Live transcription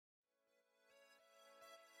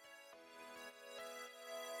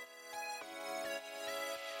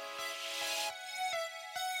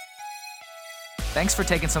Thanks for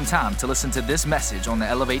taking some time to listen to this message on the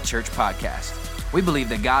Elevate Church podcast. We believe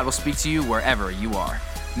that God will speak to you wherever you are.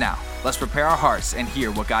 Now, let's prepare our hearts and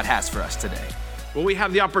hear what God has for us today. Well, we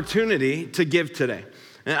have the opportunity to give today.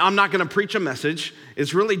 And I'm not going to preach a message.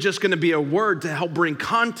 It's really just going to be a word to help bring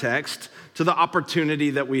context to the opportunity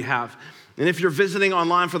that we have. And if you're visiting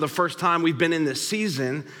online for the first time, we've been in this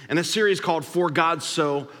season in a series called For God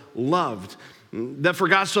So Loved. That for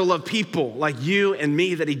God so loved people like you and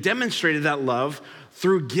me, that he demonstrated that love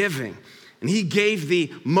through giving. And he gave the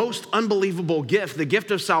most unbelievable gift, the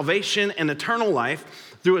gift of salvation and eternal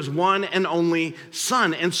life through his one and only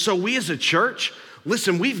Son. And so we as a church,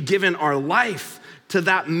 listen, we've given our life to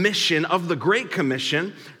that mission of the Great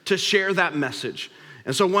Commission to share that message.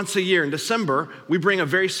 And so once a year in December, we bring a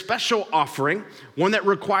very special offering, one that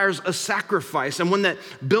requires a sacrifice and one that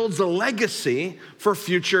builds a legacy for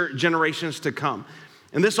future generations to come.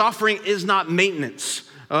 And this offering is not maintenance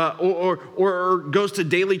or goes to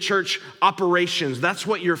daily church operations. That's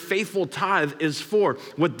what your faithful tithe is for.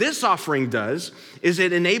 What this offering does is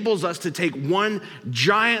it enables us to take one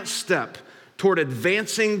giant step toward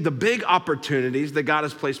advancing the big opportunities that God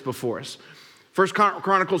has placed before us. 1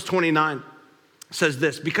 Chronicles 29 says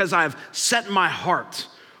this, because I have set my heart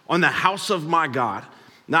on the house of my God.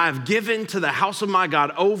 Now I have given to the house of my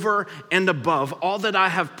God over and above all that I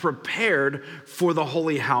have prepared for the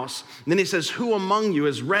holy house. And then he says, who among you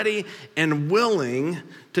is ready and willing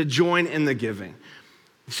to join in the giving?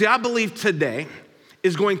 See, I believe today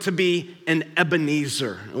is going to be an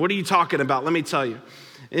Ebenezer. What are you talking about? Let me tell you.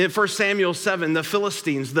 In 1 Samuel 7, the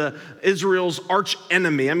Philistines, Israel's arch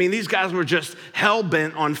enemy. I mean, these guys were just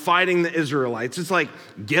hell-bent on fighting the Israelites. It's like,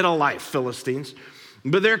 get a life, Philistines.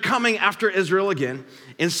 But they're coming after Israel again.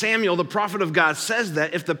 And Samuel, the prophet of God, says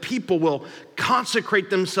that if the people will consecrate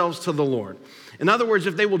themselves to the Lord, in other words,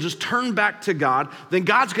 if they will just turn back to God, then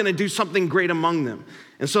God's going to do something great among them.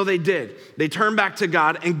 And so they did. They turned back to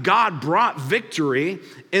God, and God brought victory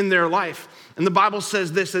in their life. And the Bible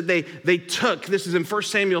says this, that they took, this is in 1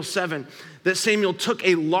 Samuel 7, that Samuel took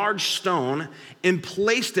a large stone and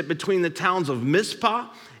placed it between the towns of Mizpah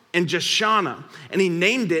and Jeshanah, and he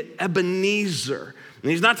named it Ebenezer.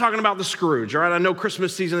 And he's not talking about the Scrooge, all right? I know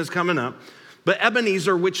Christmas season is coming up, but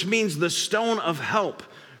Ebenezer, which means the stone of help.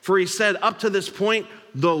 For he said, up to this point,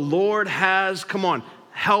 the Lord has, come on,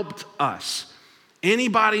 helped us.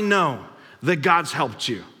 Anybody know that God's helped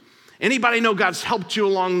you? Anybody know God's helped you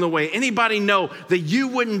along the way? Anybody know that you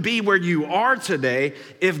wouldn't be where you are today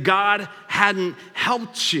if God hadn't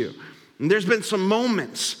helped you? And there's been some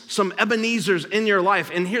moments, some Ebenezers in your life.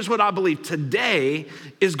 And here's what I believe. Today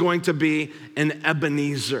is going to be an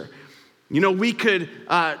Ebenezer. You know, we could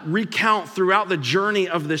recount throughout the journey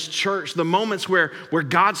of this church the moments where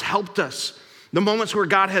God's helped us, the moments where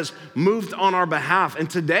God has moved on our behalf. And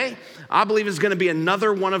today, I believe is going to be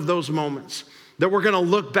another one of those moments that we're going to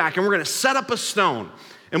look back and we're going to set up a stone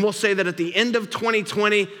and we'll say that at the end of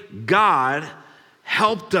 2020, God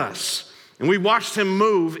helped us. And we watched him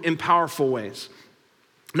move in powerful ways.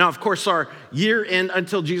 Now, of course, our year end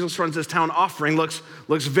until Jesus runs this town offering looks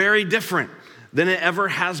very different than it ever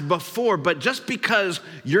has before. But just because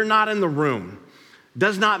you're not in the room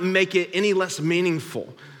does not make it any less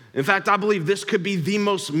meaningful. In fact, I believe this could be the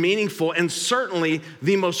most meaningful and certainly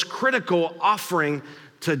the most critical offering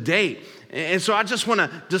to date. And so I just want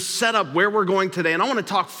to just set up where we're going today. And I want to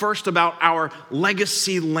talk first about our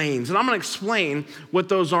legacy lanes. And I'm going to explain what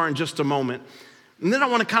those are in just a moment. And then I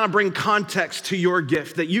want to kind of bring context to your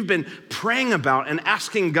gift that you've been praying about and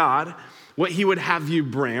asking God what he would have you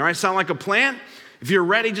bring. All right, sound like a plan? If you're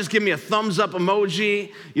ready, just give me a thumbs up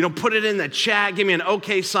emoji. You know, put it in the chat. Give me an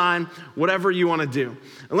okay sign, whatever you want to do.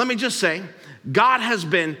 And let me just say, God has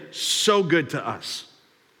been so good to us.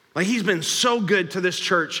 Like he's been so good to this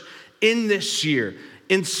church in this year,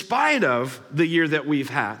 in spite of the year that we've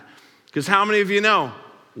had. Because how many of you know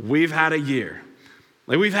we've had a year?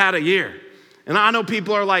 Like we've had a year. And I know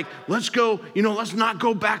people are like, let's go, let's not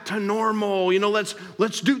go back to normal.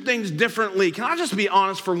 Let's do things differently. Can I just be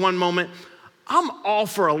honest for one moment? I'm all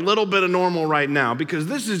for a little bit of normal right now because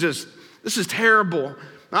this is terrible.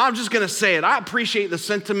 I'm just going to say it. I appreciate the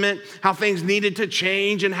sentiment, how things needed to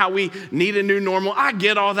change and how we need a new normal. I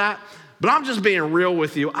get all that. But I'm just being real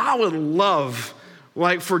with you. I would love,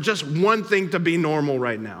 for just one thing to be normal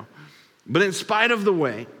right now. But in spite of the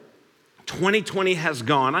way 2020 has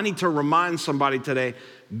gone, I need to remind somebody today,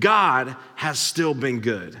 God has still been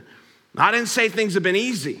good. I didn't say things have been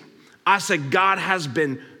easy. I said God has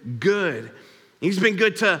been good. He's been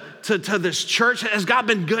good to this church. Has God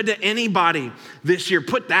been good to anybody this year?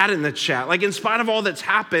 Put that in the chat. In spite of all that's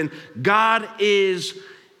happened, God is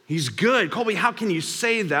He's good. Colby, how can you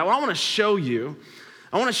say that? Well, I want to show you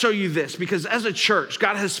this because as a church,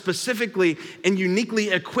 God has specifically and uniquely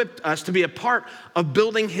equipped us to be a part of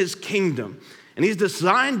building his kingdom. And he's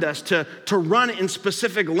designed us to run in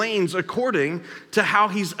specific lanes according to how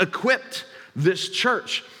he's equipped this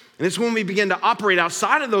church. And it's when we begin to operate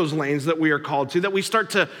outside of those lanes that we are called to that we start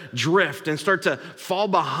to drift and start to fall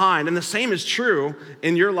behind. And the same is true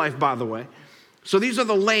in your life, by the way. So these are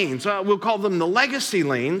the lanes. We'll call them the legacy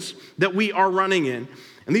lanes that we are running in.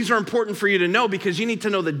 And these are important for you to know because you need to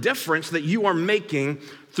know the difference that you are making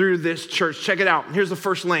through this church. Check it out. Here's the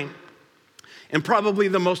first lane, and probably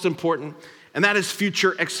the most important, and that is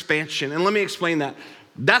future expansion. And let me explain that.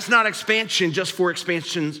 That's not expansion just for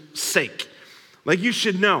expansion's sake. Like, you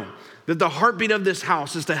should know that the heartbeat of this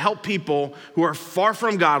house is to help people who are far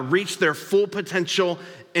from God reach their full potential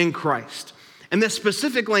in Christ. And this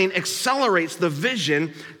specific lane accelerates the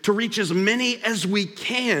vision to reach as many as we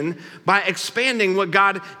can by expanding what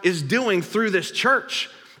God is doing through this church,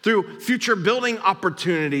 through future building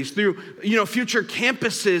opportunities, through future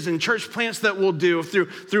campuses and church plants that we'll do,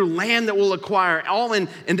 through land that we'll acquire, all in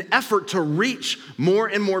an effort to reach more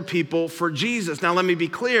and more people for Jesus. Now, let me be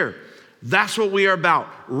clear. That's what we are about,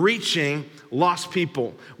 reaching lost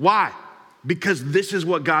people. Why? Because this is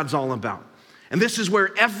what God's all about. And this is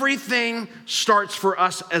where everything starts for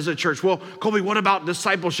us as a church. Well, Colby, what about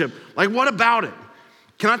discipleship? Like, what about it?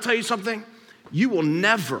 Can I tell you something? You will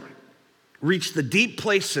never reach the deep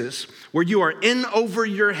places where you are in over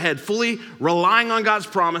your head, fully relying on God's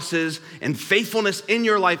promises and faithfulness in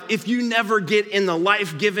your life if you never get in the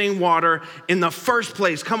life-giving water in the first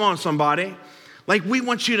place. Come on, somebody. Like, we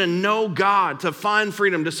want you to know God, to find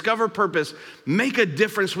freedom, discover purpose, make a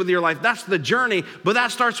difference with your life. That's the journey, but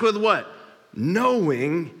that starts with what?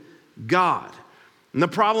 Knowing God. And the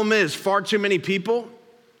problem is, far too many people,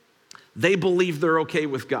 they believe they're okay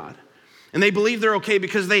with God. And they believe they're okay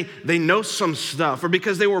because they know some stuff or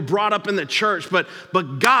because they were brought up in the church.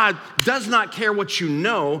 But God does not care what you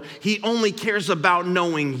know. He only cares about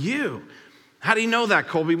knowing you. How do you know that,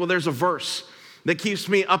 Colby? Well, there's a verse that keeps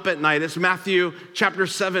me up at night. It's Matthew chapter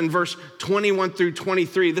 7, verse 21 through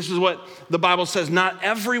 23. This is what the Bible says. Not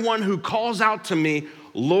everyone who calls out to me,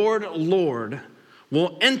 Lord, Lord,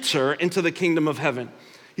 will enter into the kingdom of heaven.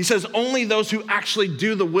 He says, only those who actually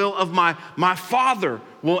do the will of my Father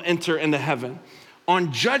will enter into heaven.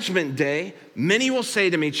 On judgment day, many will say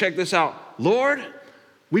to me, check this out, Lord,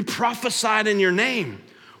 we prophesied in your name.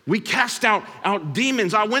 We cast out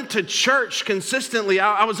demons. I went to church consistently.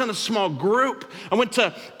 I was in a small group. I went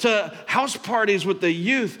to house parties with the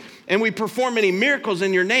youth, and we performed many miracles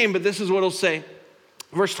in your name. But this is what it'll say.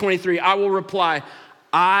 Verse 23, I will reply,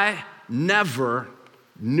 I never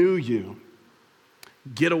knew you.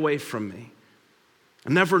 Get away from me. I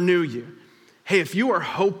never knew you. Hey, if you are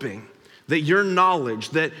hoping that your knowledge,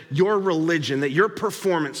 that your religion, that your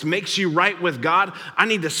performance makes you right with God, I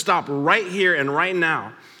need to stop right here and right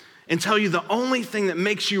now and tell you the only thing that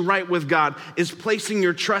makes you right with God is placing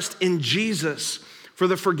your trust in Jesus for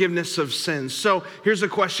the forgiveness of sins. So here's a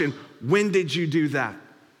question. When did you do that?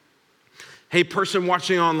 Hey, person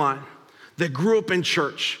watching online that grew up in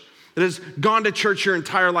church, that has gone to church your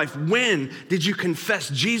entire life, when did you confess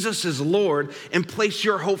Jesus as Lord and place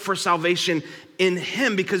your hope for salvation in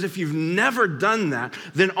him? Because if you've never done that,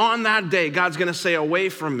 then on that day, God's gonna say, away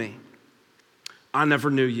from me, I never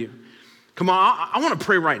knew you. Come on, I wanna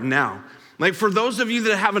pray right now. Like, for those of you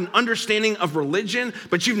that have an understanding of religion,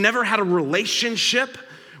 but you've never had a relationship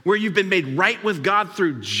where you've been made right with God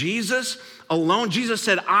through Jesus alone. Jesus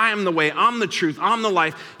said, I am the way, I'm the truth, I'm the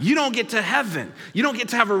life. You don't get to heaven. You don't get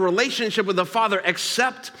to have a relationship with the Father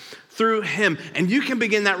except through him. And you can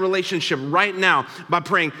begin that relationship right now by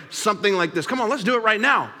praying something like this. Come on, let's do it right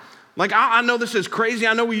now. Like, I know this is crazy.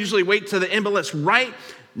 I know we usually wait to the end, but let's right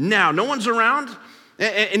now. No one's around.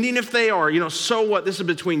 And even if they are, so what? This is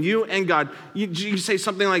between you and God. You say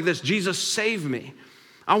something like this, Jesus, save me.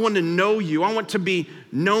 I want to know you. I want to be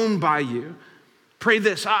known by you. Pray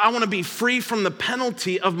this, I want to be free from the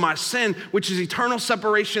penalty of my sin, which is eternal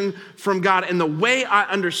separation from God. And the way I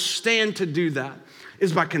understand to do that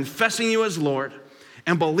is by confessing you as Lord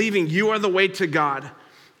and believing you are the way to God.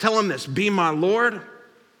 Tell him this, be my Lord,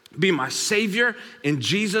 be my Savior. In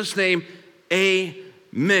Jesus' name,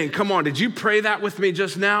 amen. Come on, did you pray that with me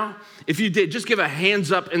just now? If you did, just give a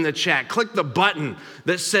hands up in the chat. Click the button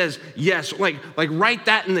that says yes, like write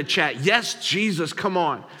that in the chat. Yes, Jesus, come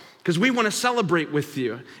on. Because we want to celebrate with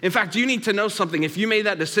you. In fact, you need to know something. If you made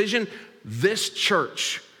that decision, this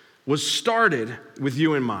church was started with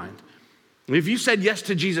you in mind. If you said yes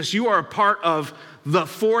to Jesus, you are a part of the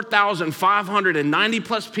 4,590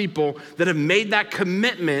 plus people that have made that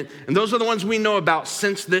commitment. And those are the ones we know about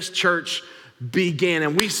since this church began.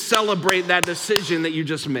 And we celebrate that decision that you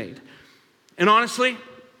just made. And honestly,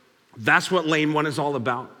 that's what Lane 1 is all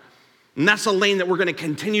about. And that's a lane that we're going to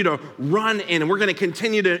continue to run in, and we're going to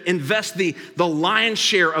continue to invest the lion's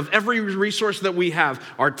share of every resource that we have,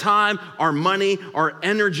 our time, our money, our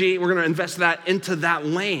energy. We're going to invest that into that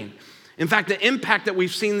lane. In fact, the impact that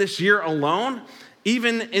we've seen this year alone,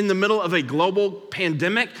 even in the middle of a global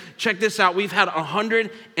pandemic, check this out. We've had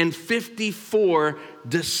 154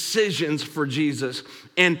 decisions for Jesus,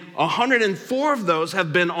 and 104 of those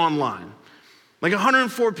have been online. Like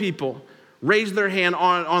 104 people raised their hand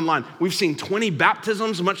online. We've seen 20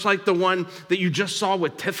 baptisms, much like the one that you just saw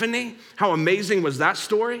with Tiffany. How amazing was that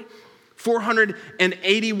story?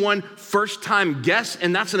 481 first-time guests,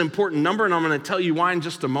 and that's an important number, and I'm going to tell you why in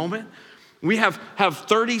just a moment. We have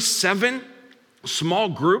 37 small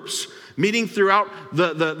groups meeting throughout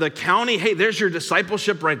the county. Hey, there's your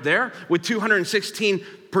discipleship right there with 216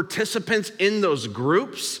 participants in those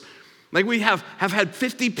groups. Like we have had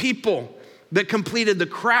 50 people that completed the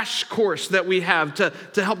crash course that we have to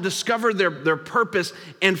help discover their purpose,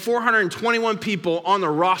 and 421 people on the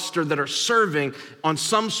roster that are serving on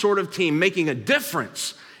some sort of team, making a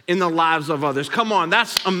difference in the lives of others. Come on,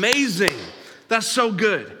 that's amazing. That's so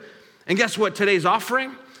good. And guess what? Today's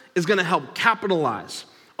offering is gonna help capitalize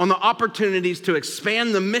on the opportunities to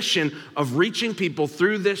expand the mission of reaching people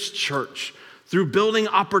through this church, through building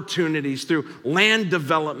opportunities, through land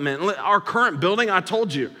development. Our current building, I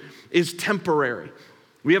told you, is temporary.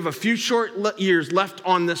 We have a few short years left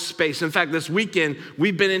on this space. In fact, this weekend,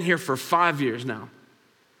 we've been in here for 5 years now.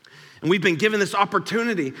 And we've been given this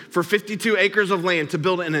opportunity for 52 acres of land to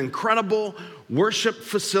build an incredible worship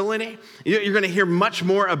facility. You're gonna hear much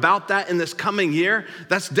more about that in this coming year.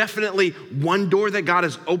 That's definitely one door that God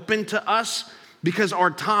has opened to us because our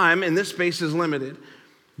time in this space is limited.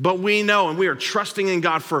 But we know and we are trusting in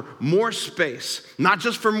God for more space, not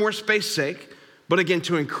just for more space sake, but again,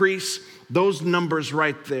 to increase those numbers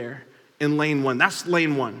right there in Lane 1. That's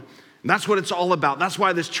Lane 1. And that's what it's all about. That's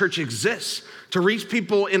why this church exists, to reach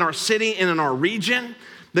people in our city and in our region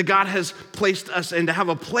that God has placed us in, to have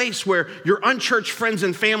a place where your unchurched friends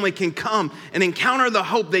and family can come and encounter the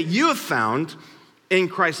hope that you have found in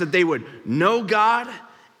Christ, that they would know God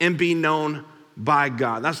and be known by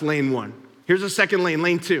God. That's Lane 1. Here's a second lane,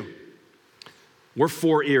 Lane 2. We're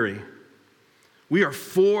for Erie. We are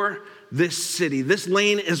for this city. This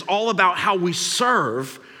lane is all about how we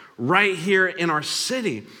serve right here in our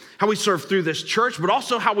city, how we serve through this church, but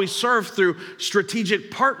also how we serve through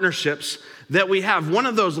strategic partnerships that we have. One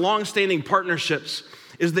of those long-standing partnerships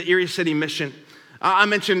is the Erie City Mission. I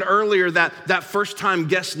mentioned earlier that first-time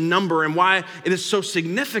guest number, and why it is so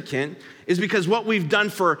significant is because what we've done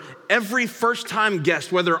for every first-time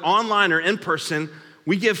guest, whether online or in person,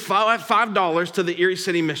 we give $5 to the Erie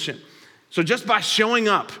City Mission. So just by showing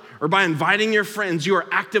up or by inviting your friends, you are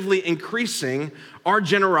actively increasing our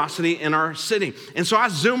generosity in our city. And so I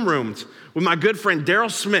Zoom roomed with my good friend Daryl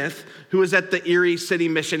Smith, who is at the Erie City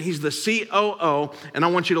Mission. He's the COO, and I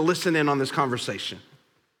want you to listen in on this conversation.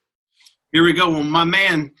 Here we go. Well, my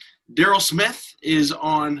man Daryl Smith is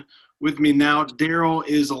on with me now. Daryl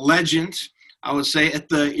is a legend, I would say, at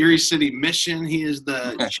the Erie City Mission. He is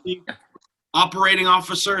the Chief Operating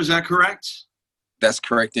Officer. Is that correct? That's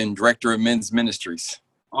correct, and Director of Men's Ministries.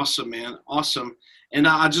 Awesome, man. Awesome. And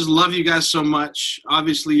I just love you guys so much.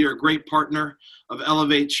 Obviously, you're a great partner of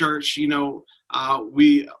Elevate Church. You know,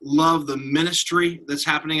 we love the ministry that's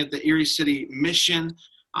happening at the Erie City Mission.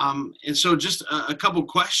 And so just a couple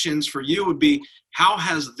questions for you would be, how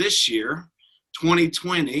has this year,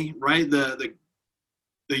 2020, right, the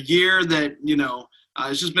year that, you know,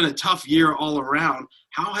 it's just been a tough year all around.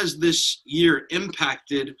 How has this year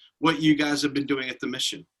impacted what you guys have been doing at the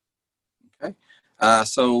mission? Okay.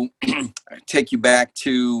 So take you back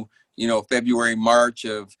to, February, March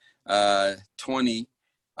of 20,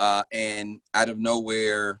 and out of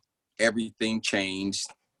nowhere, everything changed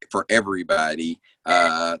for everybody.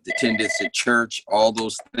 The attendance at church, all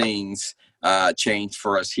those things changed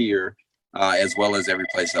for us here, as well as every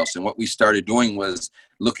place else. And what we started doing was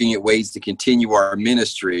looking at ways to continue our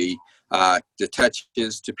ministry, the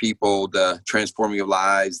touches to people, the transforming of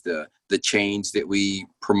lives, the change that we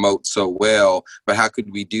promote so well. But how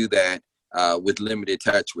could we do that with limited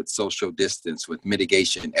touch, with social distance, with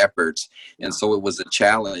mitigation efforts? And so it was a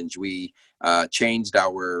challenge. We changed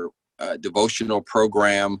our devotional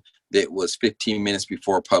program that was 15 minutes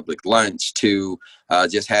before public lunch to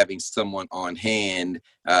just having someone on hand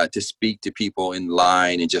to speak to people in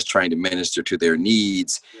line and just trying to minister to their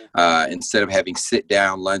needs. Instead of having sit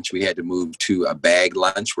down lunch, we had to move to a bag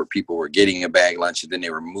lunch where people were getting a bag lunch and then they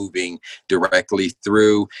were moving directly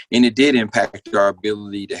through. And it did impact our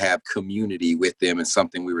ability to have community with them, and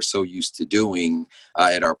something we were so used to doing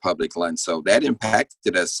at our public lunch. So that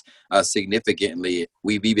impacted us significantly.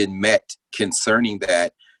 We've even met concerning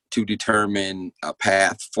that to determine a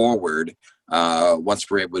path forward once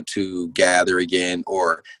we're able to gather again,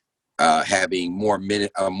 or having more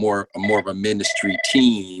of a ministry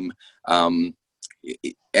team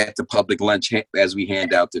at the public lunch as we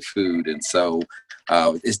hand out the food. And so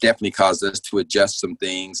it's definitely caused us to adjust some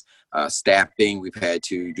things. Staffing, we've had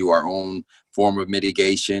to do our own form of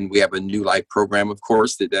mitigation. We have a New Life program, of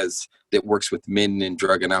course, that works with men in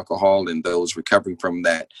drug and alcohol and those recovering from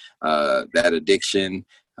that addiction.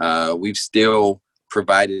 We've still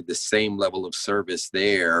provided the same level of service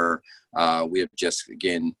there. We have just,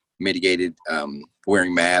 again, mitigated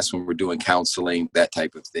wearing masks when we're doing counseling, that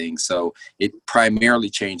type of thing. So it primarily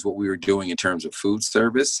changed what we were doing in terms of food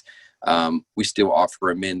service. We still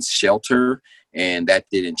offer a men's shelter, and that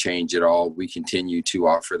didn't change at all. We continue to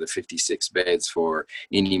offer the 56 beds for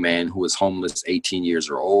any man who is homeless, 18 years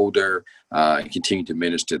or older, and continue to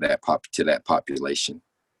minister to that population.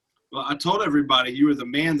 Well, I told everybody you were the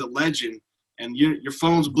man, the legend, and your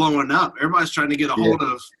phone's blowing up. Everybody's trying to get a hold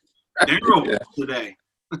of Daryl today.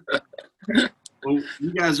 Well,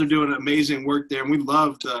 you guys are doing amazing work there, and we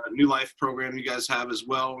love the New Life program you guys have as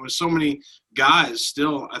well. There's so many guys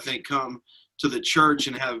still, I think, come to the church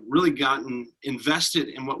and have really gotten invested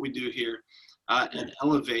in what we do here at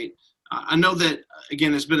Elevate. I know that,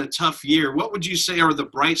 again, it's been a tough year. What would you say are the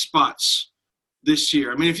bright spots this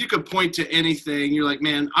year? I mean, if you could point to anything, you're like,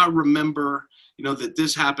 man, I remember, that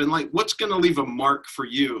this happened. Like, what's going to leave a mark for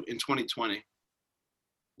you in 2020?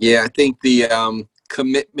 Yeah, I think the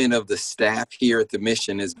commitment of the staff here at the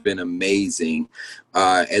mission has been amazing.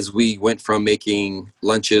 As we went from making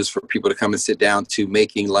lunches for people to come and sit down to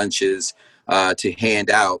making lunches to hand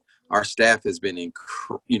out, our staff has been,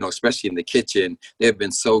 especially in the kitchen, they've been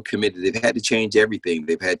so committed. They've had to change everything.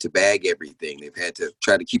 They've had to bag everything. They've had to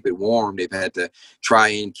try to keep it warm. They've had to try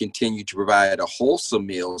and continue to provide a wholesome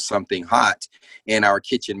meal, something hot. And our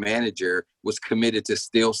kitchen manager was committed to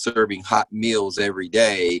still serving hot meals every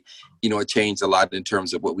day. It changed a lot in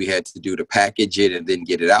terms of what we had to do to package it and then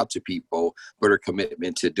get it out to people. But her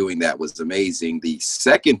commitment to doing that was amazing. The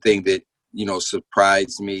second thing that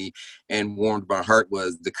surprised me and warmed my heart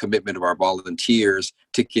was the commitment of our volunteers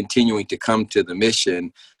to continuing to come to the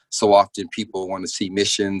mission. So often people want to see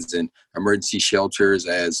missions and emergency shelters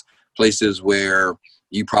as places where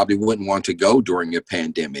you probably wouldn't want to go during a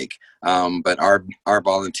pandemic. But our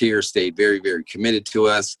volunteers stayed very, very committed to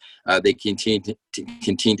us. They continue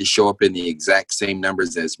to show up in the exact same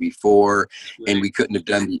numbers as before, and we couldn't have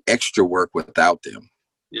done the extra work without them.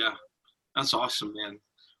 Yeah, that's awesome, man.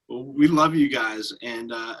 Well, we love you guys.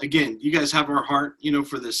 And again, you guys have our heart,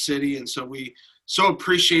 for the city. And so we so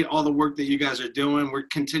appreciate all the work that you guys are doing. We're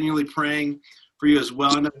continually praying for you as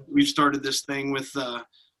well. I know we've started this thing with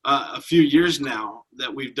a few years now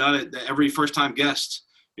that we've done it, that every first-time guest,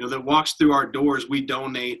 that walks through our doors, we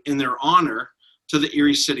donate in their honor to the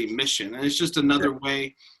Erie City Mission. And it's just another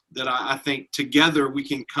way that I think together we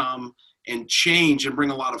can come and change and bring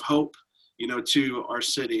a lot of hope, to our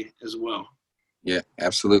city as well. Yeah,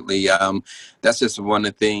 absolutely. That's just one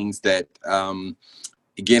of the things that,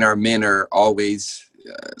 again, our men are always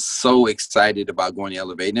so excited about going to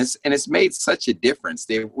Elevate. And it's made such a difference.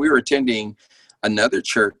 We were attending another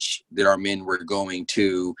church that our men were going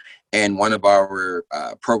to, and one of our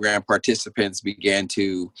program participants began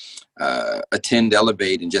to attend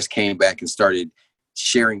Elevate and just came back and started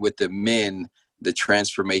sharing with the men the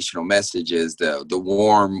transformational messages, the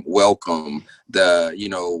warm welcome,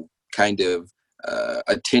 the, kind of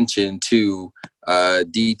attention to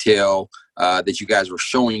detail that you guys were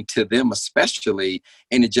showing to them especially.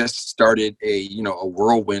 And it just started a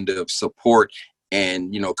whirlwind of support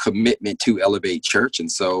and, commitment to Elevate Church.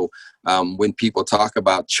 And so when people talk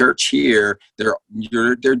about church here,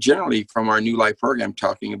 they're generally from our New Life program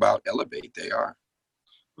talking about Elevate. They are.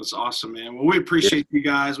 That's awesome, man. Well, we appreciate you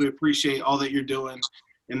guys. We appreciate all that you're doing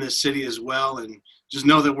in this city as well. And just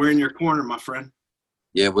know that we're in your corner, my friend.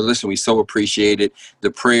 Yeah, well, listen, we so appreciate it. The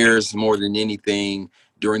prayers, more than anything,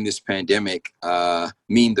 during this pandemic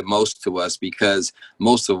mean the most to us, because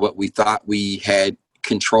most of what we thought we had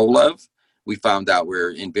control of, we found out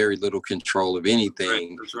we're in very little control of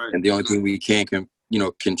anything. That's right. And the only thing we can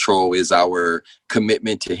control is our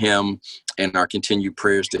commitment to him and our continued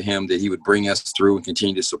prayers to him that he would bring us through and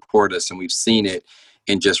continue to support us. And we've seen it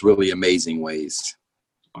in just really amazing ways.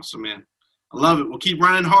 Awesome, man. I love it. We'll keep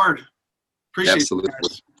running hard. Appreciate Absolutely. it.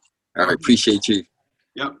 Absolutely. All right. Appreciate you.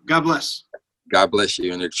 Yep. God bless. God bless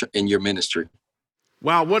you in your ministry.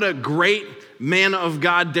 Wow, what a great man of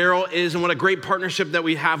God Daryl is, and what a great partnership that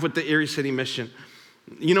we have with the Erie City Mission.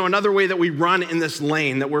 Another way that we run in this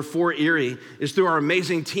lane that we're for Erie is through our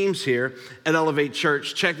amazing teams here at Elevate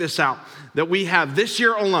Church. Check this out, that we have this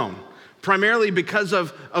year alone, primarily because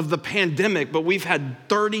of the pandemic, but we've had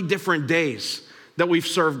 30 different days that we've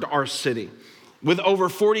served our city with over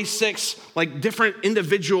 46 different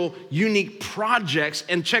individual unique projects.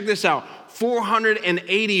 And check this out,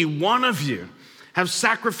 481 of you have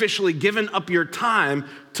sacrificially given up your time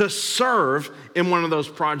to serve in one of those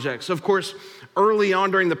projects. Of course, early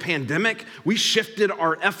on during the pandemic, we shifted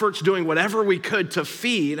our efforts doing whatever we could to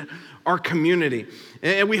feed our community.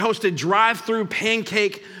 And we hosted drive-through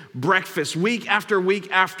pancake breakfast week after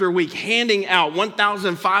week after week, handing out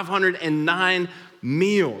 1,509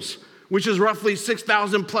 meals, which is roughly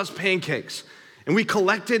 6,000 plus pancakes. And we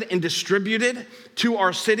collected and distributed to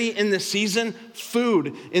our city in this season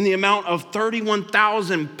food in the amount of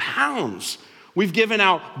 31,000 pounds. We've given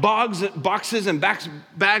out boxes and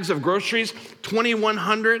bags of groceries,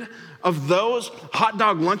 2,100 of those. Hot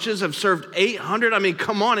dog lunches have served 800. I mean,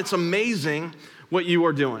 come on, it's amazing what you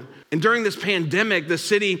are doing. And during this pandemic, the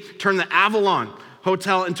city turned the Avalon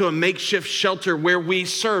Hotel into a makeshift shelter where we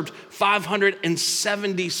served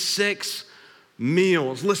 576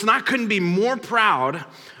 meals. Listen, I couldn't be more proud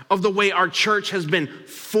of the way our church has been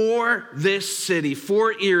for this city,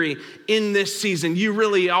 for Erie in this season. You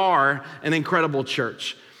really are an incredible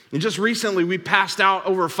church. And just recently, we passed out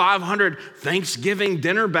over 500 Thanksgiving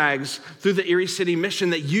dinner bags through the Erie City Mission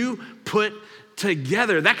that you put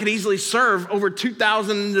together. That could easily serve over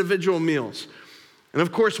 2,000 individual meals. And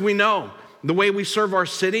of course, we know the way we serve our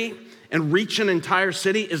city and reach an entire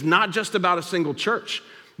city is not just about a single church,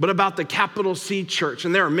 but about the capital C church.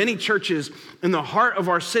 And there are many churches in the heart of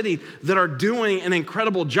our city that are doing an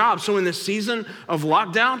incredible job. So in this season of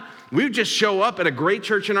lockdown, we would just show up at a great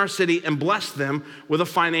church in our city and bless them with a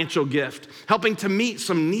financial gift, helping to meet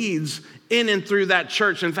some needs in and through that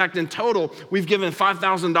church. In fact, in total, we've given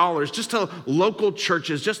 $5,000 just to local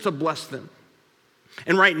churches, just to bless them.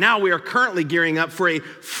 And right now, we are currently gearing up for a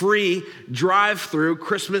free drive-through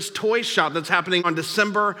Christmas toy shop that's happening on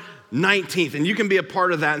December 19th, and you can be a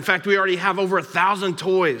part of that. In fact, we already have over 1,000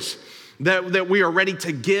 toys that we are ready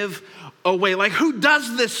to give away. Like, who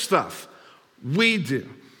does this stuff? We do.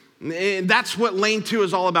 And that's what Lane 2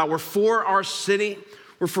 is all about. We're for our city.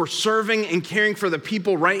 We're for serving and caring for the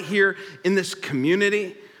people right here in this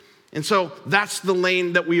community. And so that's the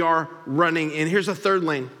lane that we are running in. Here's a third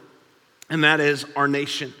lane, and that is our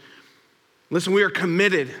nation. Listen, we are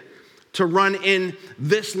committed to run in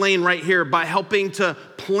this lane right here by helping to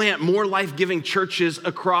plant more life-giving churches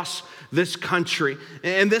across this country.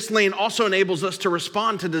 And this lane also enables us to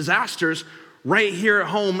respond to disasters right here at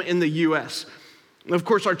home in the U.S. Of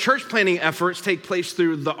course, our church planting efforts take place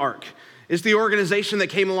through the ARC. It's the organization that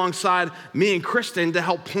came alongside me and Kristen to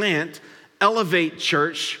help plant Elevate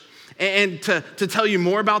Church. And to tell you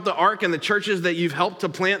more about the ARC and the churches that you've helped to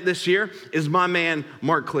plant this year is my man,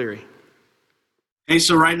 Mark Cleary. Hey,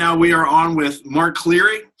 so right now we are on with Mark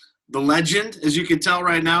Cleary, the legend. As you can tell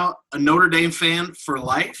right now, a Notre Dame fan for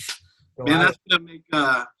life. Man, that's going to make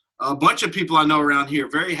a bunch of people I know around here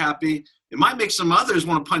very happy. It might make some others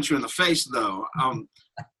want to punch you in the face, though.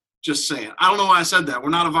 Just saying. I don't know why I said that. We're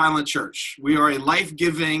not a violent church. We are a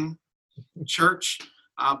life-giving church.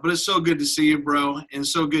 But it's so good to see you, bro, and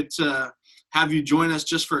so good to have you join us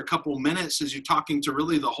just for a couple minutes as you're talking to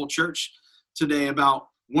really the whole church today about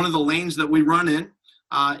one of the lanes that we run in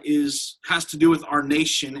has to do with our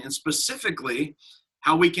nation, and specifically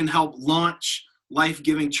how we can help launch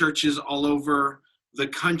life-giving churches all over the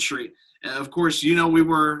country. Of course, you know, we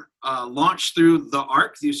were launched through the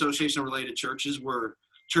ARC, the Association of Related Churches. We're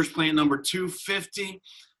church plant number 250.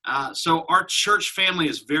 So our church family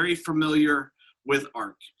is very familiar with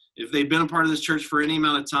ARC. If they've been a part of this church for any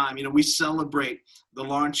amount of time, you know, we celebrate the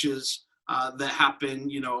launches that happen,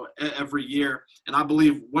 you know, every year. And I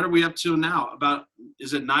believe, what are we up to now? About,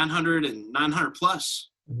 is it 900 and 900 plus?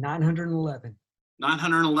 911.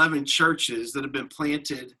 911 churches that have been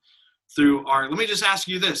planted through ARC. Let me just ask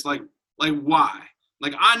you this, like why?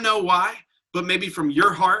 Like, I know why, but maybe from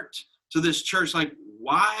your heart to this church, like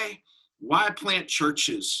why plant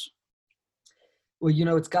churches? Well, you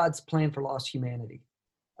know, it's God's plan for lost humanity.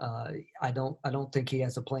 I don't think he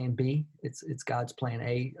has a plan B. It's God's plan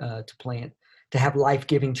A, to have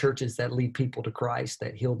life-giving churches that lead people to Christ,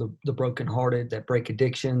 that heal the brokenhearted, that break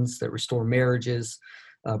addictions, that restore marriages,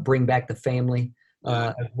 bring back the family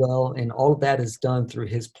as well. And all of that is done through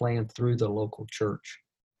his plan through the local church.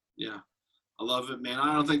 Yeah, I love it, man.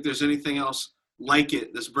 I don't think there's anything else like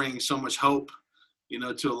it that's bringing so much hope,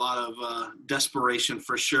 to a lot of desperation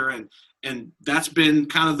for sure. And that's been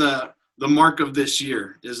kind of the mark of this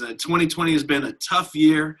year, is that 2020 has been a tough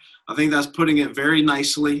year. I think that's putting it very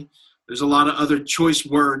nicely. There's a lot of other choice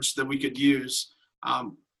words that we could use.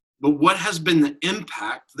 But what has been the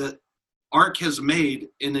impact that ARC has made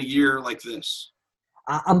in a year like this?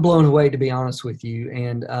 I'm blown away, to be honest with you.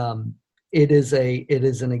 And it is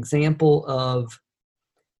an example of,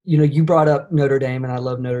 you brought up Notre Dame, and I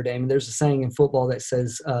love Notre Dame. And there's a saying in football that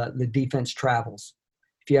says the defense travels.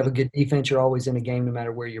 If you have a good defense, you're always in a game no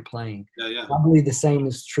matter where you're playing. Yeah. I believe the same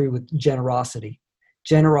is true with generosity.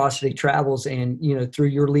 Generosity travels, and through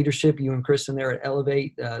your leadership, you and Kristen there at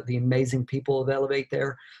Elevate, the amazing people of Elevate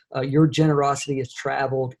there, your generosity has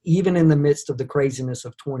traveled even in the midst of the craziness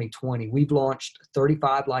of 2020. We've launched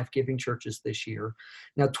 35 life-giving churches this year.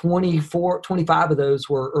 Now 25 of those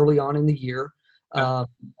were early on in the year.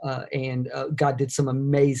 And God did some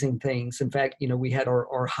amazing things. In fact, we had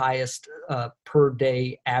our highest per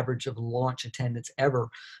day average of launch attendance ever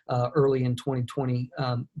early in 2020.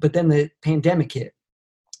 But then the pandemic hit.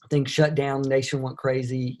 Things shut down, the nation went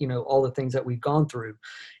crazy, all the things that we've gone through.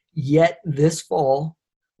 Yet this fall,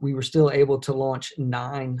 we were still able to launch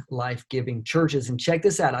 9 life-giving churches. And check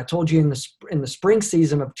this out. I told you in the spring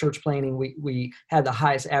season of church planning, we had the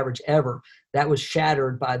highest average ever. That was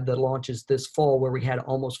shattered by the launches this fall, where we had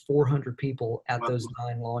almost 400 people at those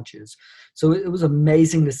 9 launches. So it was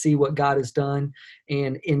amazing to see what God has done.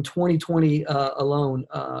 And in 2020 alone,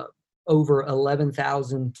 over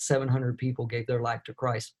 11,700 people gave their life to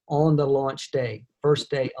Christ on the launch day, first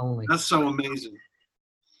day only. That's so amazing.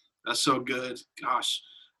 That's so good. Gosh.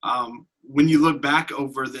 When you look back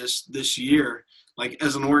over this year, like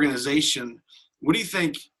as an organization, what do you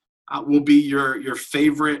think will be your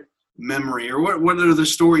favorite memory, or what are the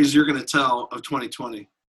stories you're going to tell of 2020?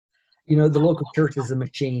 The local church is a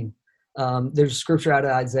machine. There's a scripture out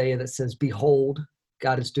of Isaiah that says, "Behold,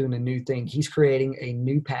 God is doing a new thing. He's creating a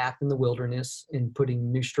new path in the wilderness and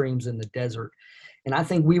putting new streams in the desert." And I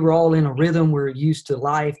think we were all in a rhythm. We're used to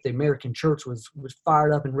life. The American church was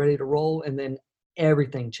fired up and ready to roll, and then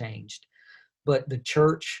everything changed. But the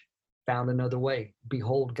church found another way.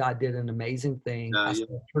 Behold, God did an amazing thing. I saw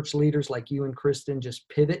church leaders like you and Kristen just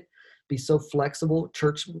pivot, be so flexible.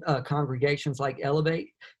 Church congregations like Elevate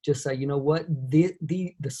just say, you know what, the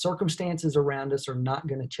circumstances around us are not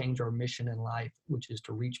going to change our mission in life, which is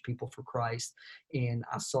to reach people for Christ. And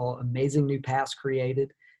I saw amazing new paths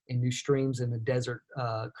created and new streams in the desert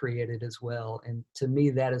created as well. And to me,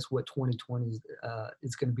 that is what 2020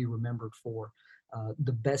 is going to be remembered for.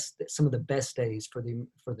 Some of the best days for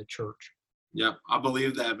the church. Yeah, I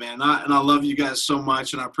believe that, man. And I love you guys so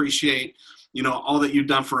much, and I appreciate, all that you've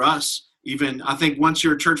done for us. Even I think once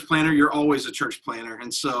you're a church planner, you're always a church planner.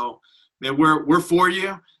 And so, man, we're for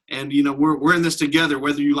you, and we're in this together,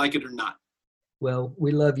 whether you like it or not. Well,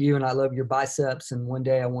 we love you, and I love your biceps. And one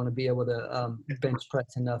day I want to be able to bench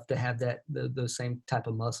press enough to have those same type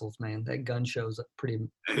of muscles, man. That gun shows up pretty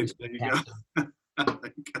there you go. There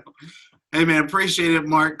you go. Hey, man, appreciate it,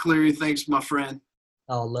 Mark Cleary. Thanks, my friend.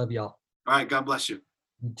 Oh, love y'all. All right, God bless you.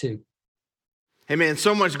 You too. Hey, man,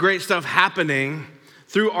 so much great stuff happening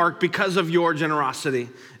through ARC because of your generosity.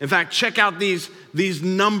 In fact, check out these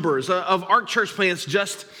numbers of ARC church plants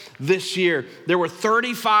just this year. There were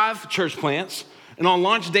 35 church plants, and on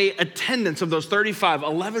launch day, attendance of those 35,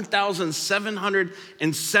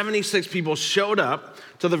 11,776 people showed up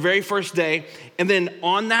to the very first day. And then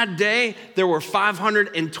on that day, there were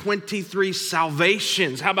 523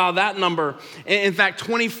 salvations. How about that number? In fact,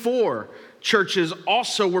 24 churches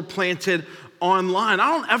also were planted online.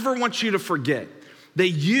 I don't ever want you to forget that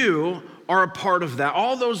you are a part of that.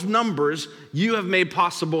 All those numbers you have made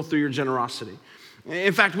possible through your generosity.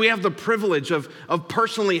 In fact, we have the privilege of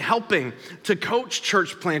personally helping to coach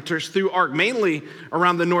church planters through ARC, mainly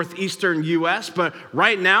around the northeastern U.S. But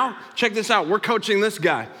right now, check this out. We're coaching this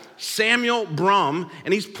guy, Samuel Brum,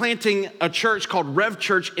 and he's planting a church called Rev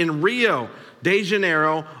Church in Rio de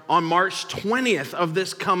Janeiro on March 20th of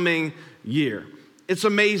this coming year. It's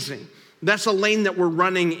amazing. That's a lane that we're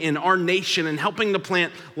running in our nation and helping to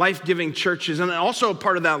plant life-giving churches. And also a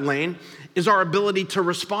part of that lane is our ability to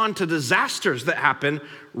respond to disasters that happen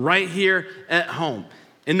right here at home.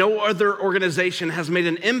 And no other organization has made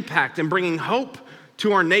an impact in bringing hope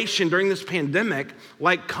to our nation during this pandemic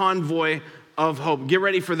like Convoy of Hope. Get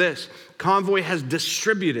ready for this. Convoy has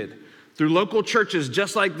distributed through local churches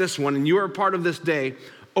just like this one, and you are a part of this day,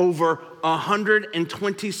 over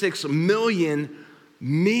 126 million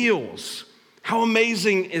meals. How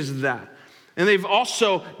amazing is that? And they've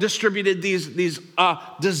also distributed these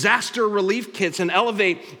disaster relief kits. And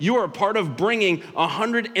Elevate, you are a part of bringing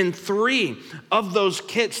 103 of those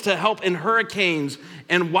kits to help in hurricanes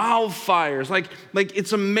and wildfires. Like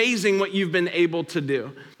it's amazing what you've been able to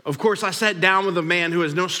do. Of course, I sat down with a man who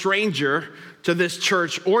is no stranger to this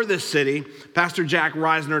church or this city, Pastor Jack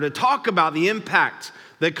Reisner, to talk about the impact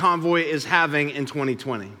that Convoy is having in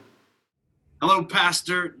 2020. Hello,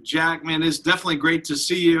 Pastor Jack. Man, it's definitely great to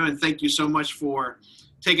see you, and thank you so much for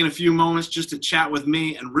taking a few moments just to chat with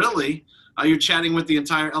me. And really, you're chatting with the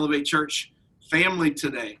entire Elevate Church family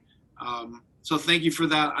today. So thank you for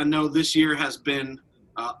that. I know this year has been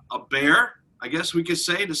a bear, I guess we could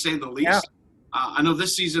say, to say the least. Yeah. I know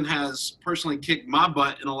this season has personally kicked my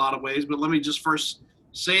butt in a lot of ways, but let me just first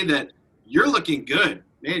say that you're looking good.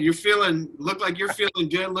 Man, look like you're feeling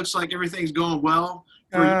good. Looks like everything's going well.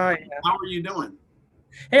 Yeah. How are you doing?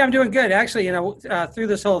 Hey, I'm doing good. Actually, through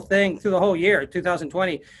this whole thing, through the whole year,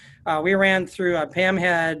 2020, we ran through, Pam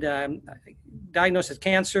had diagnosed with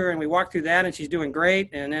cancer, and we walked through that, and she's doing great.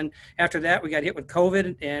 And then after that, we got hit with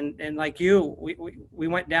COVID, and like you, we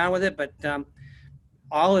went down with it, but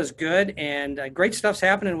all is good, and great stuff's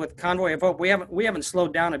happening with Convoy of Hope. We haven't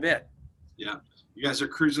slowed down a bit. Yeah, you guys are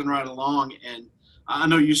cruising right along, and I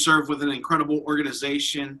know you serve with an incredible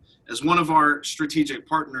organization as one of our strategic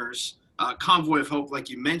partners, Convoy of Hope, like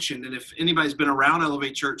you mentioned. And if anybody's been around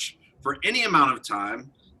Elevate Church for any amount of time,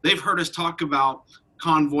 they've heard us talk about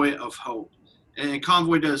Convoy of Hope. And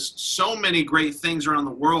Convoy does so many great things around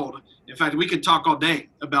the world. In fact, we could talk all day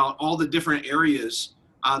about all the different areas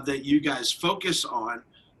that you guys focus on.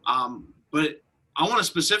 But I want to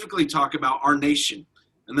specifically talk about our nation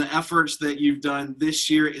and the efforts that you've done this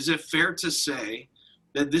year. Is it fair to say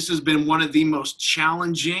that this has been one of the most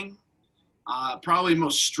challenging, probably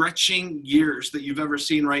most stretching years that you've ever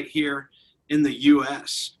seen right here in the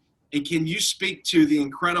U.S.? And can you speak to the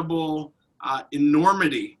incredible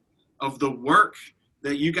enormity of the work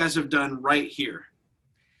that you guys have done right here?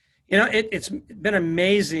 It's been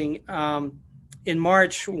amazing. In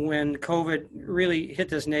March, when COVID really hit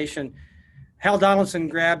this nation, Hal Donaldson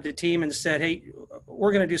grabbed the team and said, hey,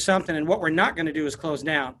 we're going to do something, and what we're not going to do is close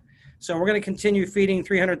down. So we're going to continue feeding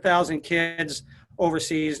 300,000 kids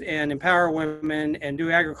overseas and empower women and do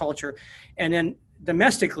agriculture. And then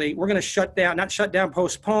domestically, we're going to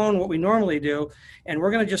postpone what we normally do, and we're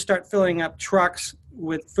going to just start filling up trucks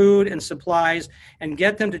with food and supplies and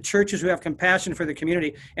get them to churches who have compassion for the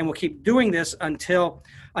community. And we'll keep doing this until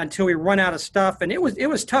we run out of stuff. And it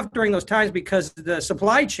was tough during those times because the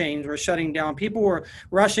supply chains were shutting down. People were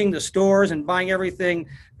rushing the stores and buying everything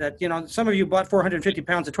that, some of you bought 450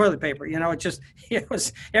 pounds of toilet paper.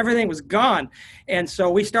 Everything was gone. And so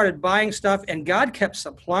we started buying stuff, and God kept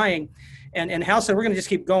supplying. And Hal said, we're going to just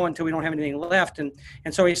keep going until we don't have anything left. And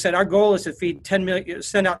so he said, our goal is to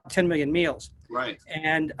send out 10 million meals. Right.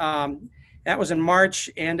 And that was in March.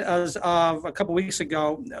 And as of a couple weeks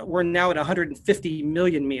ago, we're now at 150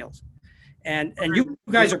 million meals. And you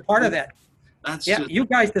guys are part of that. You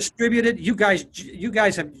guys distributed. You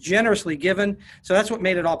guys have generously given. So that's what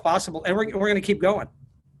made it all possible. And we're going to keep going.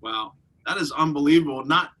 Wow. That is unbelievable.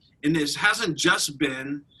 And this hasn't just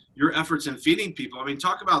been your efforts in feeding people. I mean,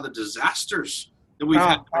 talk about the disasters that we've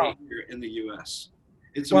had right here in the U.S.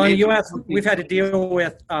 In the U.S., we've had to deal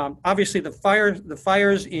with, obviously, the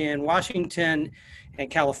fires in Washington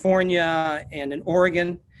and California and in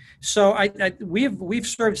Oregon. So we've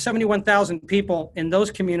served 71,000 people in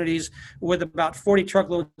those communities with about 40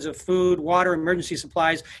 truckloads of food, water, emergency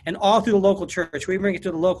supplies, and all through the local church. We bring it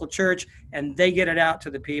to the local church, and they get it out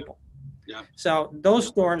to the people. Yeah. So those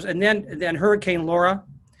storms, and then Hurricane Laura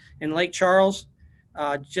in Lake Charles,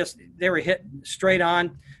 they were hit straight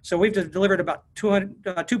on. So we've delivered about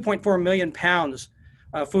 2.4 million pounds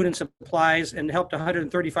of food and supplies and helped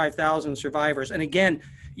 135,000 survivors. And again,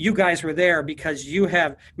 you guys were there because you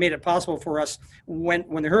have made it possible for us. When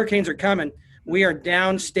the hurricanes are coming, we are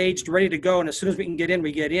downstaged, ready to go. And as soon as we can get in,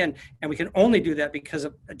 we get in. And we can only do that because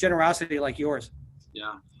of a generosity like yours.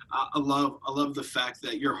 Yeah, I love the fact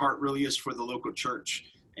that your heart really is for the local church.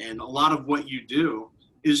 And a lot of what you do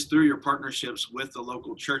is through your partnerships with the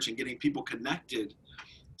local church and getting people connected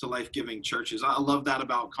to life-giving churches. I love that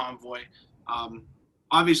about Convoy.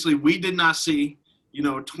 Obviously, we did not see,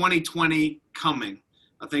 2020 coming.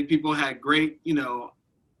 I think people had great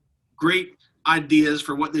ideas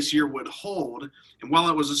for what this year would hold. And while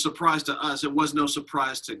it was a surprise to us, it was no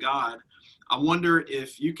surprise to God. I wonder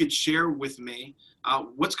if you could share with me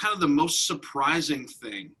what's kind of the most surprising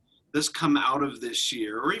thing that's come out of this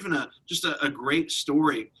year, or even just a great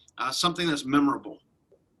story, something that's memorable.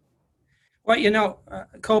 Well,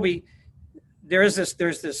 Kobe, there's this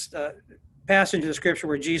passage in the scripture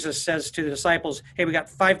where Jesus says to the disciples, hey, we got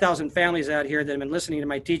 5,000 families out here that have been listening to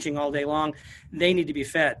my teaching all day long. They need to be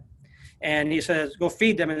fed. And he says, go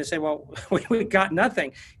feed them. And they say, well, we got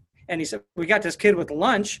nothing. And he said, we got this kid with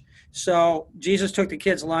lunch. So Jesus took the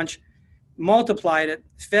kid's lunch, multiplied it,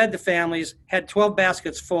 fed the families, had 12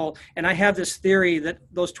 baskets full. And I have this theory that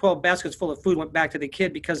those 12 baskets full of food went back to the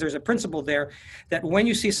kid, because there's a principle there that when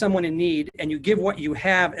you see someone in need and you give what you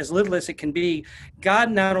have, as little as it can be, God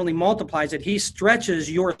not only multiplies it, he stretches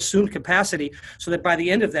your assumed capacity so that by the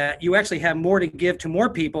end of that, you actually have more to give to more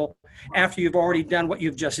people after you've already done what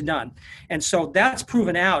you've just done. And so that's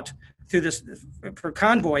proven out through this. For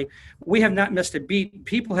Convoy, we have not missed a beat.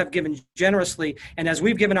 People have given generously, and as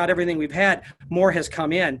we've given out everything we've had, more has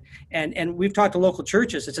come in. And we've talked to local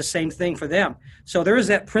churches. It's the same thing for them. So there is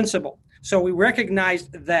that principle. So we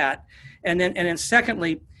recognized that. And then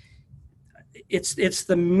secondly, it's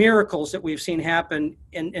the miracles that we've seen happen.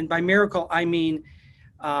 And by miracle, I mean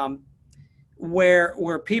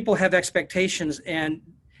where people have expectations and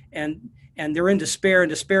they're in despair. And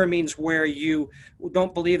despair means where you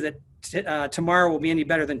don't believe that tomorrow will be any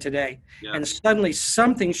better than today. Yeah. And suddenly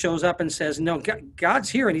something shows up and says, no, God's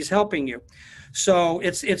here and he's helping you. So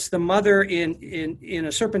it's the mother in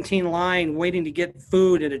a serpentine line waiting to get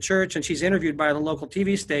food at a church, and she's interviewed by the local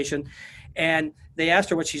TV station, and they asked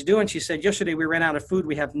her what she's doing. She said, yesterday we ran out of food.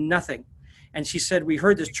 We have nothing. And she said, we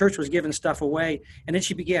heard this church was giving stuff away. And then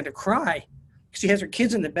she began to cry. She has her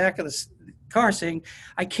kids in the back of the car saying,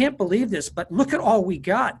 I can't believe this, but look at all we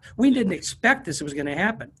got. We didn't expect this was going to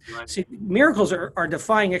happen. Right. See, miracles are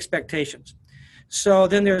defying expectations. So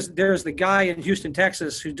then there's the guy in Houston,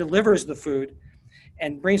 Texas, who delivers the food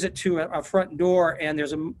and brings it to a front door, and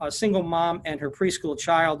there's a single mom and her preschool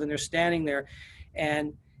child, and they're standing there,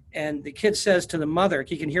 and the kid says to the mother,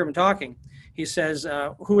 he can hear him talking, he says,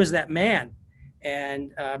 who is that man?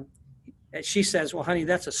 And she says, well, honey,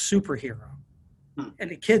 that's a superhero.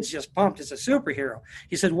 And the kid's just pumped. It's a superhero.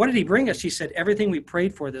 He said, what did he bring us? She said, everything we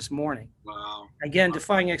prayed for this morning. Wow. Again,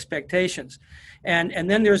 defying expectations. And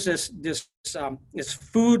then there's this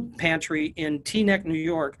food pantry in Teaneck,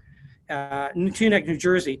 New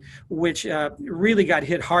Jersey, which really got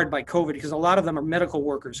hit hard by COVID, because a lot of them are medical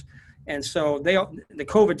workers. And so the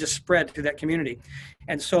COVID just spread to that community.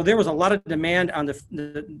 And so there was a lot of demand on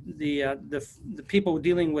the people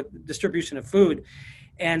dealing with distribution of food.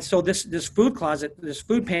 And so this food closet, this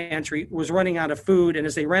food pantry was running out of food. And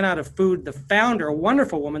as they ran out of food, the founder, a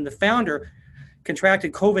wonderful woman, the founder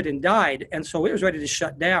contracted COVID and died. And so it was ready to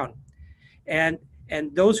shut down. And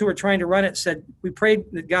those who were trying to run it said, we prayed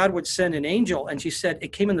that God would send an angel. And she said,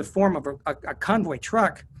 it came in the form of a convoy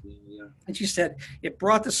truck. Yeah. And she said, it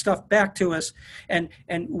brought the stuff back to us. And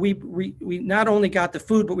we not only got the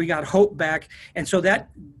food, but we got hope back. And so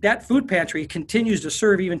that food pantry continues to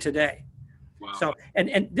serve even today. Wow. So,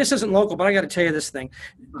 and this isn't local, but I got to tell you this thing.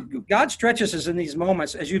 God stretches us in these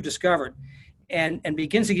moments, as you've discovered, and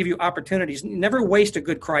begins to give you opportunities. Never waste a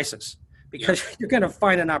good crisis, because you're going to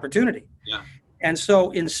find an opportunity. Yeah. And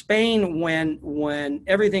so in Spain, when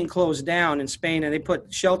everything closed down in Spain and they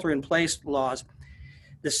put shelter-in-place laws,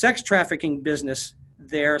 the sex trafficking business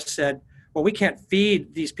there said, well, we can't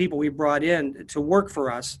feed these people we brought in to work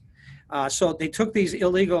for us. So they took these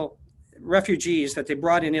illegal refugees that they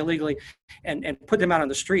brought in illegally and put them out on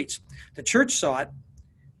the streets. The church saw it.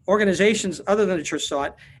 Organizations other than the church saw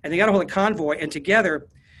it, and they got a hold of Convoy, and together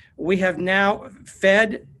we have now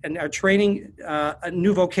fed and are training a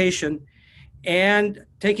new vocation and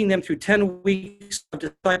taking them through 10 weeks of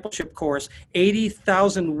discipleship course.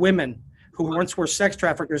 80,000 women who once were sex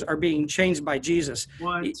traffickers are being changed by Jesus,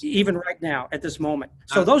 even right now at this moment.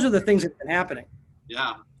 So those are the things that have been happening.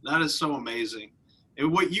 Yeah, that is so amazing.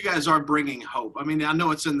 And what you guys are bringing hope. I mean, I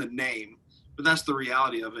know it's in the name, but that's the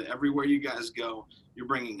reality of it. Everywhere you guys go, you're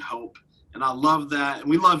bringing hope. And I love that. And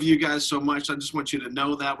we love you guys so much. I just want you to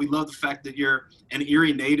know that. We love the fact that you're an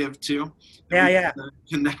Erie native too. Yeah.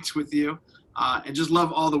 Connect with you. And just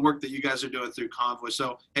love all the work that you guys are doing through Convoy.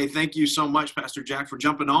 So, hey, thank you so much, Pastor Jack, for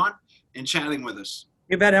jumping on and chatting with us.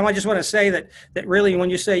 You bet. And I just want to say that really, when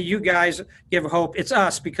you say you guys give hope, it's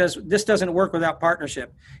us, because this doesn't work without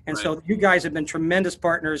partnership. And right. So you guys have been tremendous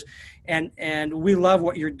partners, and we love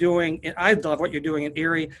what you're doing. And I love what you're doing in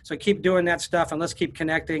Erie. So keep doing that stuff, and let's keep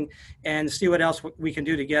connecting and see what else we can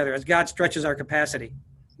do together as God stretches our capacity.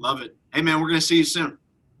 Love it. Hey, man, we're going to see you soon.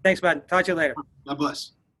 Thanks, bud. Talk to you later. God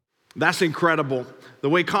bless. That's incredible. The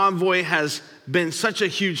way Convoy has been such a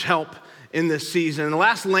huge help in this season. And the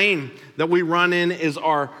last lane that we run in is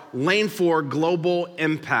our lane for global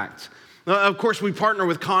impact. Of course, we partner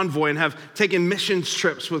with Convoy and have taken missions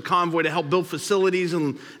trips with Convoy to help build facilities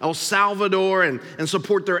in El Salvador and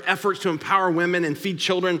support their efforts to empower women and feed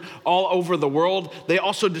children all over the world. They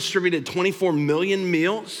also distributed 24 million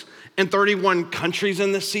meals in 31 countries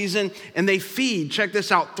in this season, and they feed, check this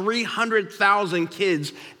out, 300,000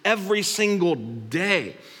 kids every single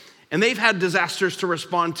day. And they've had disasters to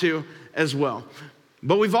respond to as well.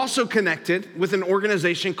 But we've also connected with an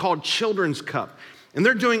organization called Children's Cup, and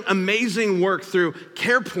they're doing amazing work through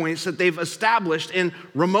care points that they've established in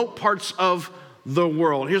remote parts of the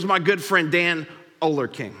world. Here's my good friend, Dan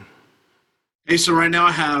Olerking. Hey, so right now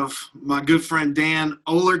I have my good friend Dan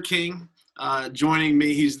Olerking joining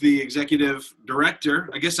me. He's the executive director,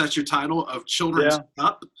 I guess that's your title, of Children's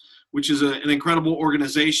Cup, which is an incredible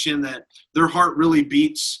organization that their heart really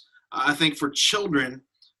beats, I think, for children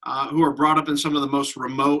who are brought up in some of the most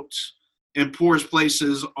remote and poorest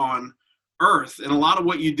places on earth. And a lot of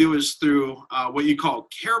what you do is through what you call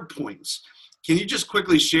care points. Can you just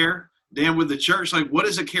quickly share, Dan, with the church, like, what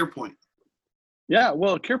is a care point? Yeah,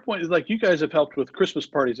 well, Care Point is like, you guys have helped with Christmas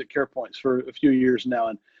parties at Care Points for a few years now.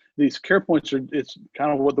 And these care points it's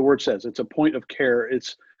kind of what the word says. It's a point of care.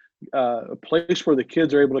 It's a place where the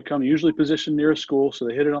kids are able to come, usually positioned near a school, so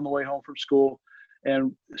they hit it on the way home from school.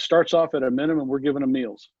 And it starts off at a minimum, we're giving them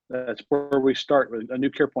meals. That's where we start with a new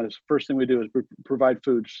care point. It's the first thing we do is provide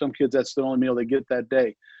food. Some kids, that's the only meal they get that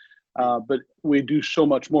day. But we do so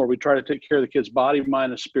much more. We try to take care of the kids' body,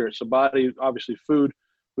 mind, and spirit. So body, obviously food.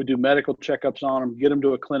 We do medical checkups on them, get them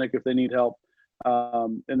to a clinic if they need help.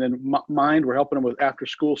 And then mind, we're helping them with after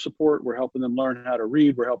school support. We're helping them learn how to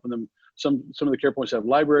read. We're helping them. Some of the care points have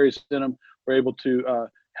libraries in them. We're able to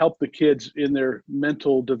help the kids in their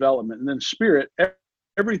mental development. And then spirit,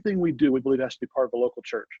 everything we do, we believe has to be part of a local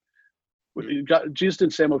church. Jesus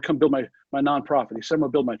didn't say, I'm going to come build my nonprofit. He said, I'm going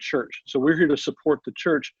to build my church. So we're here to support the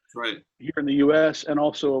church here in the U.S. and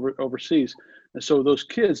also overseas. And so those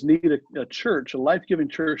kids need a church, a life-giving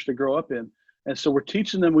church to grow up in. And so we're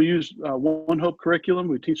teaching them, we use One Hope curriculum.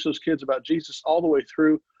 We teach those kids about Jesus all the way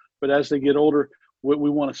through. But as they get older, what we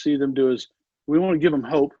want to see them do is we want to give them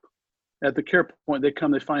hope. At the care point, they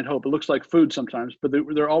come, they find hope. It looks like food sometimes, but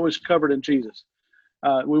they're always covered in Jesus.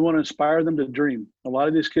 We want to inspire them to dream. A lot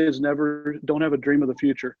of these kids don't have a dream of the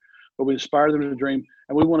future, but we inspire them to dream,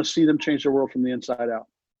 and we want to see them change their world from the inside out.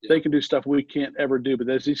 They can do stuff we can't ever do, but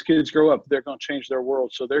as these kids grow up, they're going to change their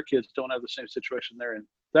world so their kids don't have the same situation they're in.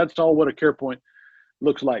 That's all what a care point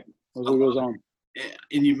looks like as it goes on.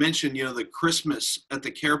 And you mentioned, the Christmas at the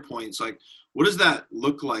care points. Like, what does that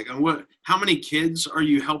look like? And how many kids are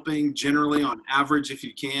you helping generally on average, if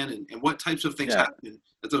you can? And what types of things happen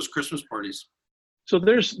at those Christmas parties? So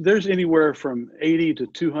there's anywhere from 80 to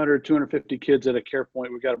 200, 250 kids at a care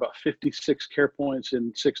point. We've got about 56 care points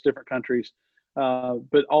in 6 different countries.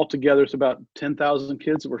 But altogether, it's about 10,000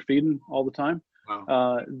 kids that we're feeding all the time.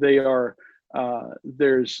 Wow.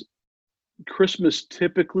 There's Christmas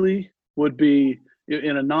typically would be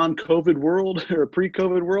in a non-COVID world or a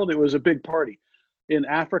pre-COVID world, it was a big party. In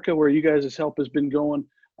Africa, where you guys' help has been going,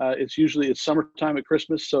 it's summertime at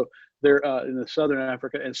Christmas. So they're in the southern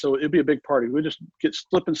Africa. And so it'd be a big party. We just get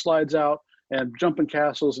slipping slides out and jumping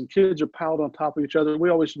castles, and kids are piled on top of each other. We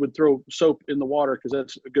always would throw soap in the water because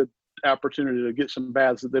that's a good opportunity to get some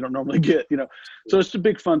baths that they don't normally get, So it's a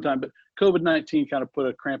big fun time. But COVID-19 kind of put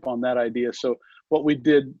a cramp on that idea. So what we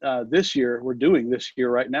did we're doing this year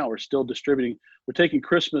right now, we're still distributing. We're taking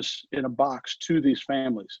Christmas in a box to these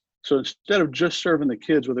families. So instead of just serving the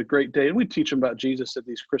kids with a great day, and we teach them about Jesus at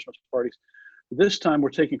these Christmas parties, this time we're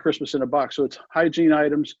taking Christmas in a box. So it's hygiene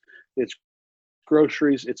items, it's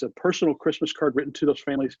groceries, it's a personal Christmas card written to those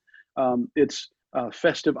families. It's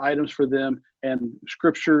festive items for them and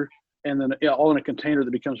scripture, and then all in a container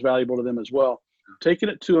that becomes valuable to them as well. Taking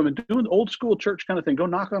it to them and doing the old school church kind of thing. Go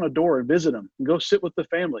knock on a door and visit them and go sit with the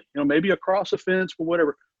family, maybe across a fence, but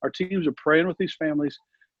whatever. Our teams are praying with these families.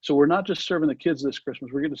 So we're not just serving the kids this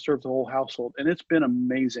Christmas, we're getting to serve the whole household. And it's been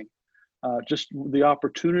amazing. Just the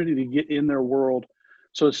opportunity to get in their world.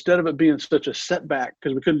 So instead of it being such a setback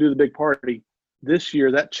because we couldn't do the big party, this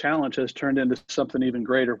year that challenge has turned into something even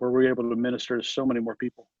greater where we're able to minister to so many more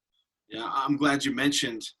people. Yeah, I'm glad you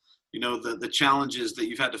mentioned, the challenges that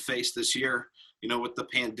you've had to face this year, with the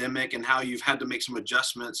pandemic and how you've had to make some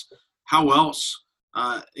adjustments. How else,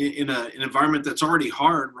 in an environment that's already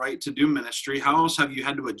hard, right, to do ministry, how else have you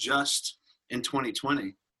had to adjust in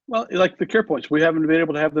 2020? Well, like the care points, we haven't been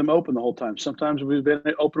able to have them open the whole time. Sometimes we've been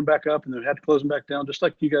open back up and then had to close them back down, just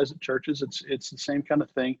like you guys at churches. It's the same kind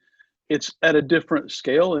of thing. It's at a different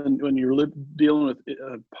scale, and when you're dealing with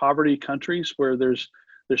poverty countries where there's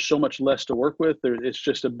so much less to work with, it's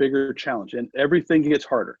just a bigger challenge, and everything gets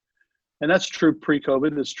harder. And that's true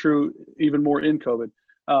pre-COVID. It's true even more in COVID.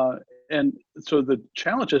 And so the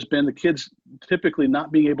challenge has been the kids typically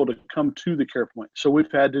not being able to come to the care point. So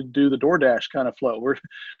we've had to do the DoorDash kind of flow.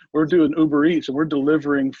 We're doing Uber Eats, and we're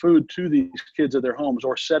delivering food to these kids at their homes,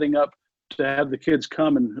 or setting up to have the kids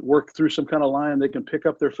come and work through some kind of line. They can pick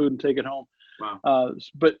up their food and take it home. Wow.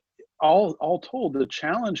 But all told, the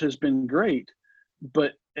challenge has been great.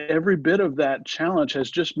 But every bit of that challenge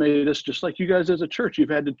has just made us, just like you guys as a church,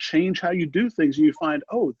 you've had to change how you do things. And you find,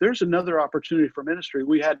 oh, there's another opportunity for ministry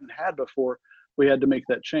we hadn't had before. We had to make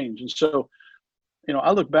that change. And so,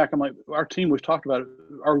 I look back, I'm like, our team, we've talked about it.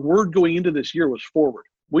 Our word going into this year was forward.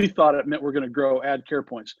 We thought it meant we're going to grow, add care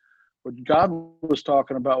points. What God was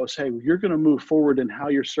talking about was, hey, you're going to move forward in how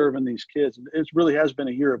you're serving these kids. It really has been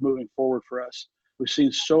a year of moving forward for us. We've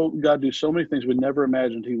seen God do so many things we never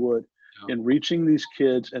imagined he would. In reaching these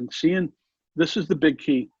kids and seeing, this is the big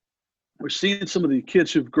key. We're seeing some of the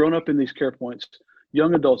kids who've grown up in these care points,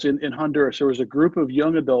 young adults in Honduras. There was a group of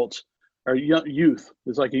young adults or young youth.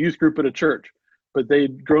 It's like a youth group at a church, but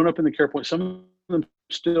they'd grown up in the care point. Some of them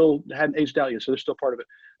still hadn't aged out yet, so they're still part of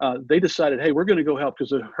it. They decided, hey, we're going to go help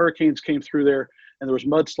because the hurricanes came through there and there was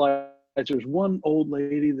mudslides. There was one old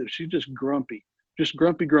lady that she's just grumpy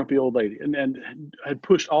old lady, and had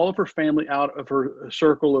pushed all of her family out of her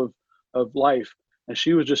circle of life, and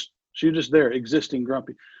she was just there existing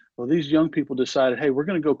grumpy. Well, these young people decided, hey, we're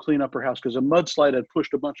going to go clean up her house because a mudslide had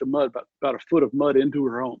pushed a bunch of mud, about a foot of mud into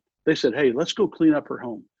her home. They said, hey, let's go clean up her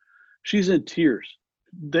home. She's in tears.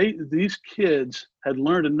 These kids had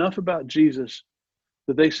learned enough about Jesus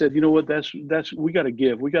that they said, you know what, that's we got to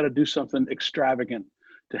give. We got to do something extravagant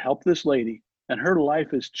to help this lady, and her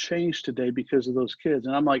life has changed today because of those kids.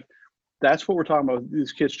 And I'm like, that's what we're talking about,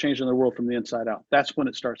 these kids changing their world from the inside out. That's when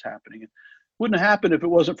it starts happening. It wouldn't have happened if it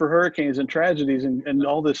wasn't for hurricanes and tragedies and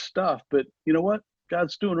all this stuff. But you know what?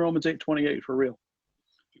 God's doing Romans 8:28 for real.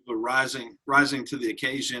 People rising to the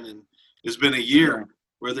occasion. And it's been a year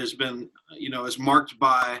where there's been, it's marked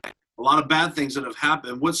by a lot of bad things that have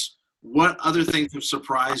happened. What other things have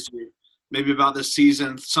surprised you maybe about this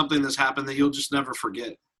season, something that's happened that you'll just never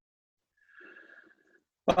forget?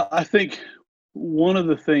 Well, I think one of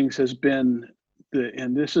the things has been,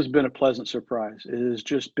 and this has been a pleasant surprise, it has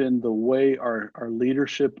just been the way our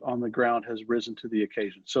leadership on the ground has risen to the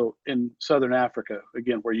occasion. So in Southern Africa,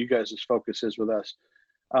 again, where you guys' focus is with us,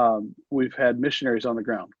 we've had missionaries on the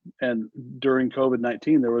ground. And during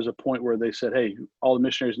COVID-19, there was a point where they said, hey, all the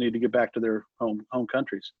missionaries need to get back to their home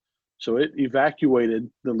countries. So it evacuated,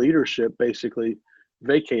 the leadership basically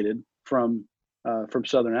vacated from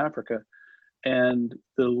Southern Africa. And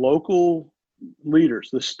the local leaders,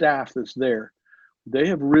 the staff that's there, they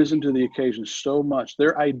have risen to the occasion so much.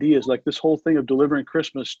 Their ideas, like this whole thing of delivering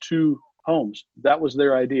Christmas to homes, that was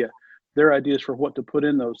their idea. Their ideas for what to put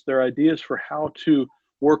in those, their ideas for how to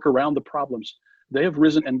work around the problems. They have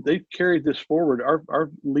risen and they've carried this forward.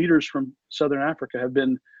 Our leaders from Southern Africa have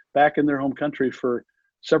been back in their home country for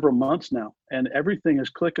several months now, and everything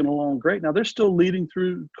is clicking along great. Now they're still leading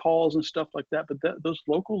through calls and stuff like that, but those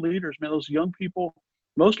local leaders, man, those young people,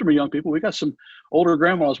 most of them are young people. We got some older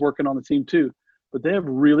grandmas working on the team too, but they have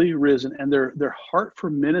really risen, and their heart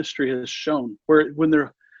for ministry has shown. Where when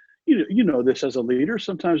they're, you know this as a leader,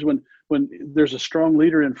 sometimes when there's a strong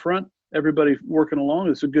leader in front, everybody working along,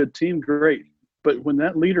 it's a good team, great. But when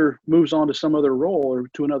that leader moves on to some other role or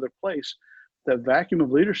to another place, that vacuum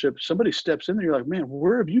of leadership, somebody steps in there, you're like, man,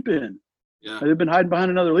 where have you been? Yeah. And they've been hiding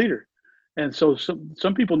behind another leader. And so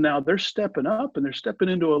some people now, they're stepping up and they're stepping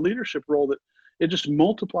into a leadership role that it just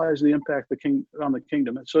multiplies the impact on the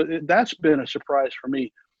kingdom. And so that's been a surprise for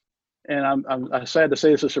me. And I'm sad to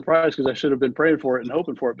say it's a surprise because I should have been praying for it and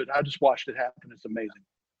hoping for it, but I just watched it happen. It's amazing.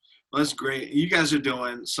 Well, that's great. You guys are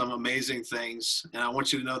doing some amazing things. And I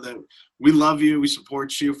want you to know that we love you. We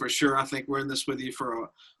support you for sure. I think we're in this with you for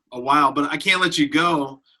a while, but I can't let you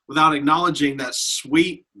go without acknowledging that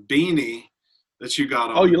sweet beanie that you got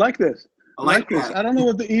on. Oh, you like this? I like this. that. I don't know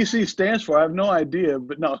what the EC stands for. I have no idea,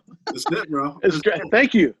 but no. That's it, bro. It's great.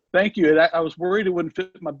 Thank you. And I was worried it wouldn't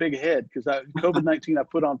fit my big head because COVID-19, I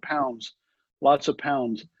put on pounds, lots of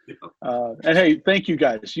pounds. And hey, thank you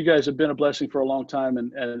guys. You guys have been a blessing for a long time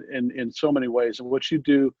and in so many ways. And what you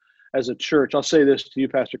do as a church, I'll say this to you,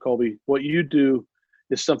 Pastor Colby, what you do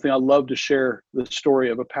is something I love to share, the story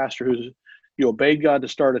of a pastor you obeyed God to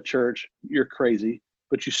start a church. You're crazy,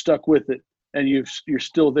 but you stuck with it. and you're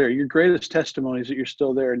still there. Your greatest testimony is that you're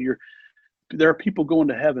still there, and there are people going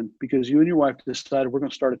to heaven because you and your wife decided we're going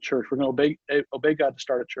to start a church. We're going to obey God to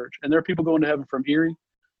start a church. And there are people going to heaven from Erie,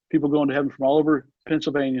 people going to heaven from all over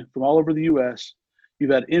Pennsylvania, from all over the U.S.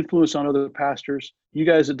 You've had influence on other pastors. You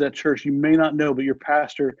guys at that church, you may not know, but your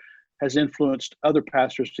pastor has influenced other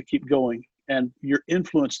pastors to keep going. And your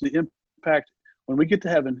influence, the impact, when we get to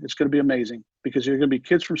heaven, it's going to be amazing because you're going to be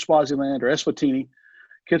kids from Swaziland or Eswatini,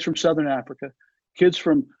 kids from Southern Africa, kids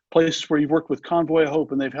from places where you've worked with Convoy of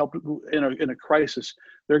Hope and they've helped in a crisis.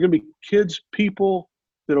 There are going to be kids, people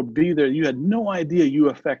that'll be there. You had no idea you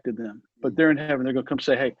affected them, but they're in heaven. They're going to come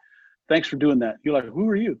say, hey, thanks for doing that. You're like, who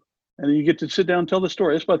are you? And then you get to sit down and tell the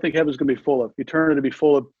story. That's what I think heaven's going to be full of. Eternity to be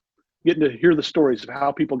full of getting to hear the stories of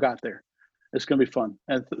how people got there. It's going to be fun.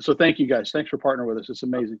 And so thank you guys. Thanks for partnering with us. It's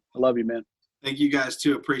amazing. I love you, man. Thank you guys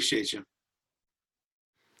too. Appreciate you.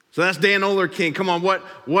 So that's Dan Olerking. Come on,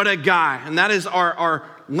 what a guy. And that is our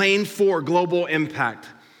lane 4 global impact.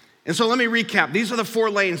 And so let me recap. These are the 4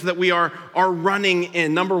 lanes that we are running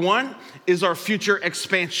in. Number 1 is our future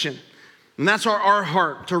expansion. And that's our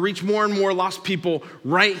heart, to reach more and more lost people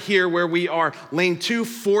right here where we are. Lane 2,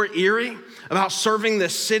 Fort Erie, about serving the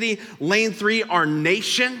city. Lane 3, our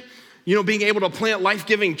nation. Being able to plant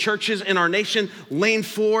life-giving churches in our nation. Lane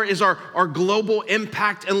 4 is our global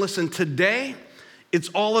impact. And listen, today, it's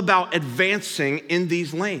all about advancing in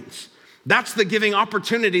these lanes. That's the giving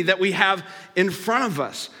opportunity that we have in front of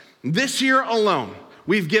us. This year alone,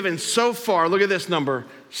 we've given so far, look at this number,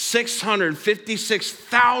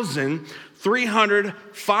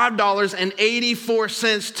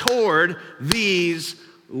 $656,305.84 toward these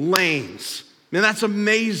lanes. Man, that's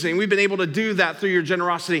amazing. We've been able to do that through your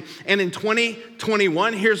generosity. And in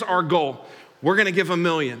 2021, here's our goal. We're going to give $1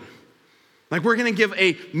 million. We're going to give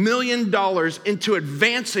 $1 million into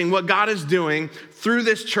advancing what God is doing through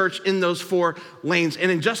this church in those 4 lanes. And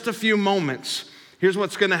in just a few moments, here's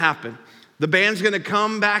what's going to happen. The band's going to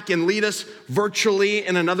come back and lead us virtually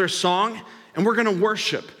in another song, and we're going to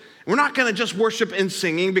worship. We're not going to just worship in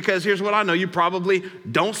singing, because here's what I know. You probably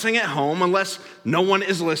don't sing at home unless no one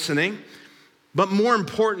is listening. But more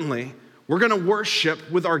importantly, we're going to worship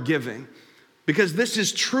with our giving, because this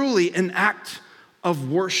is truly an act of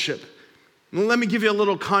worship. Let me give you a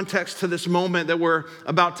little context to this moment that we're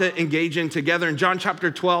about to engage in together. In John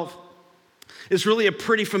chapter 12, it's really a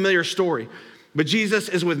pretty familiar story. But Jesus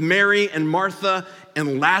is with Mary and Martha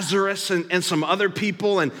and Lazarus and some other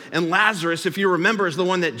people. And Lazarus, if you remember, is the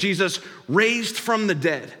one that Jesus raised from the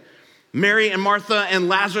dead. Mary and Martha and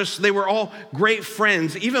Lazarus, they were all great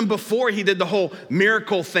friends, even before he did the whole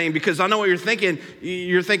miracle thing, because I know what you're thinking.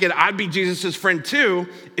 You're thinking, I'd be Jesus' friend too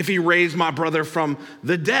if he raised my brother from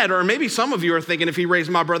the dead. Or maybe some of you are thinking, if he raised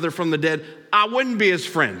my brother from the dead, I wouldn't be his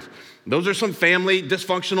friend. Those are some family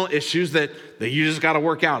dysfunctional issues that you just got to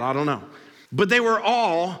work out. I don't know. But they were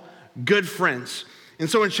all good friends. And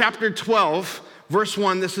so in chapter 12, verse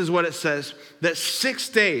 1, this is what it says, that 6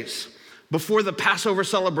 days before the Passover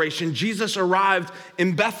celebration, Jesus arrived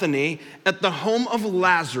in Bethany at the home of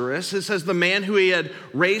Lazarus. It says the man who he had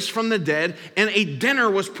raised from the dead, and a dinner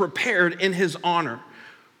was prepared in his honor.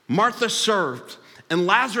 Martha served, and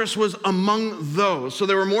Lazarus was among those. So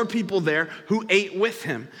there were more people there who ate with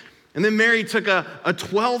him. And then Mary took a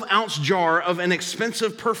 12-ounce jar of an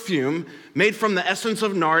expensive perfume made from the essence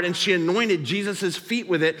of nard, and she anointed Jesus' feet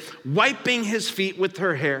with it, wiping his feet with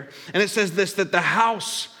her hair. And it says this, that the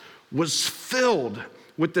house was filled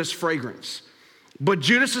with this fragrance. But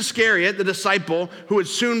Judas Iscariot, the disciple who would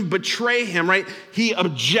soon betray him, right? He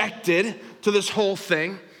objected to this whole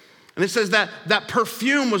thing. And it says that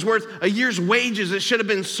perfume was worth a year's wages. It should have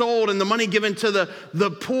been sold and the money given to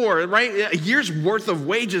the poor, right? A year's worth of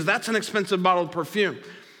wages, that's an expensive bottle of perfume.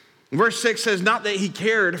 Verse 6 says, not that he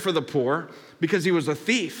cared for the poor because he was a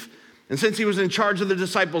thief. And since he was in charge of the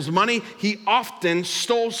disciples' money, he often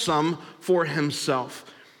stole some for himself.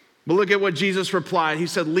 But look at what Jesus replied. He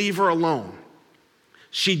said, leave her alone.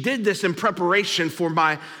 She did this in preparation for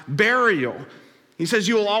my burial. He says,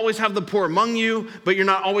 you will always have the poor among you, but you're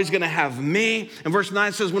not always going to have me. And verse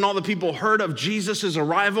 9 says, when all the people heard of Jesus'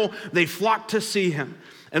 arrival, they flocked to see him,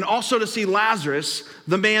 and also to see Lazarus,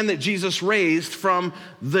 the man that Jesus raised from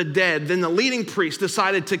the dead. Then the leading priest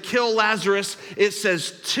decided to kill Lazarus, it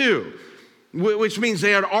says too, which means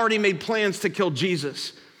they had already made plans to kill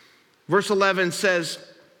Jesus. Verse 11 says,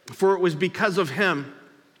 for it was because of him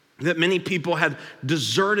that many people had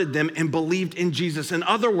deserted them and believed in Jesus. In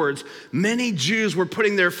other words, many Jews were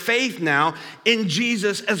putting their faith now in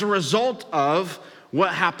Jesus as a result of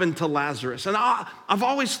what happened to Lazarus. And I've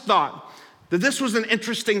always thought that this was an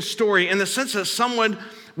interesting story in the sense that someone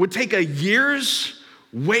would take a year's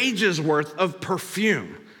wages worth of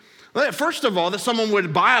perfume. First of all, that someone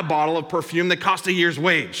would buy a bottle of perfume that cost a year's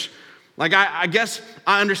wage. Like, I guess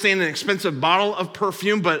I understand an expensive bottle of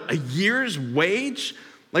perfume, but a year's wage?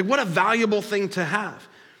 Like, what a valuable thing to have.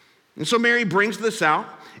 And so Mary brings this out,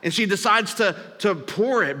 and she decides to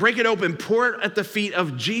pour it, break it open, pour it at the feet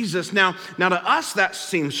of Jesus. Now to us, that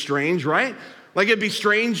seems strange, right? Like, it'd be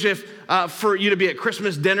strange if for you to be at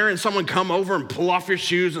Christmas dinner and someone come over and pull off your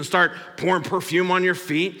shoes and start pouring perfume on your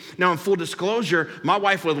feet. Now, in full disclosure, my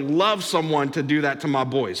wife would love someone to do that to my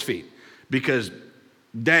boys' feet because,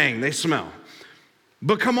 dang, they smell.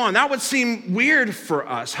 But come on, that would seem weird for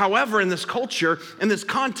us. However, in this culture, in this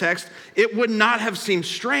context, it would not have seemed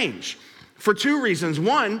strange for two reasons.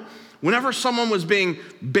 One, whenever someone was being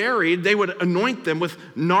buried, they would anoint them with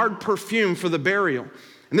nard perfume for the burial.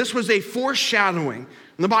 And this was a foreshadowing.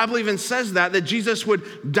 And the Bible even says that Jesus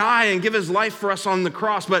would die and give his life for us on the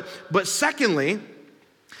cross. But secondly,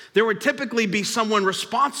 there would typically be someone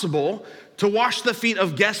responsible to wash the feet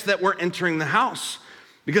of guests that were entering the house,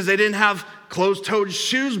 because they didn't have closed-toed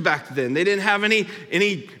shoes back then. They didn't have any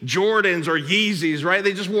Jordans or Yeezys, right?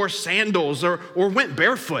 They just wore sandals or went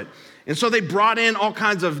barefoot. And so they brought in all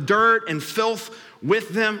kinds of dirt and filth with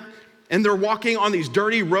them. And they're walking on these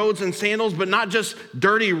dirty roads and sandals, but not just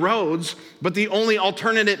dirty roads, but the only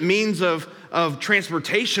alternative means of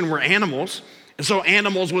transportation were animals. And so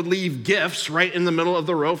animals would leave gifts right in the middle of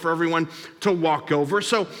the road for everyone to walk over.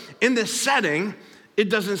 So in this setting, it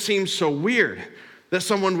doesn't seem so weird that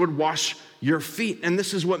someone would wash your feet. And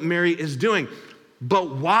this is what Mary is doing.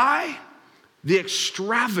 But why the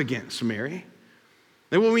extravagance, Mary?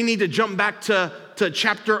 And well, we need to jump back to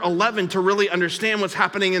chapter 11 to really understand what's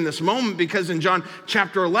happening in this moment, because in John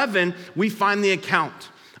chapter 11, we find the account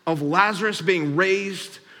of Lazarus being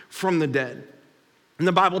raised from the dead. And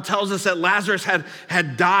the Bible tells us that Lazarus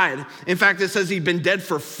had died. In fact, it says he'd been dead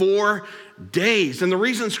for 4 days. And the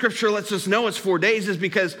reason scripture lets us know it's 4 days is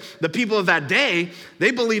because the people of that day,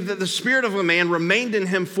 they believed that the spirit of a man remained in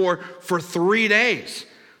him for 3 days.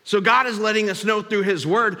 So God is letting us know through his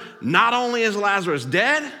word, not only is Lazarus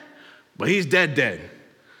dead, but he's dead.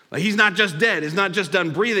 Like, he's not just dead. He's not just done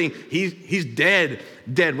breathing. He's dead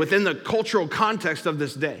within the cultural context of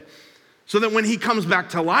this day. So that when he comes back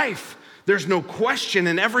to life, there's no question,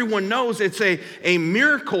 and everyone knows it's a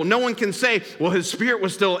miracle. No one can say, well, his spirit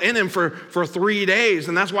was still in him for 3 days,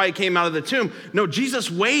 and that's why he came out of the tomb. No, Jesus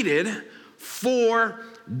waited 4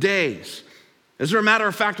 days. As a matter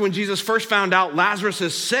of fact, when Jesus first found out Lazarus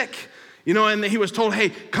is sick, and he was told, hey,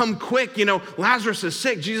 come quick, Lazarus is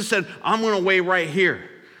sick. Jesus said, I'm going to wait right here.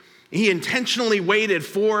 He intentionally waited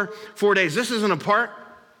 4 days. This isn't a part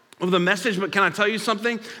of the message, but can I tell you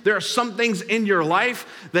something? There are some things in your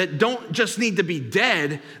life that don't just need to be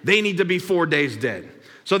dead, they need to be 4 days dead.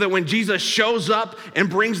 So that when Jesus shows up and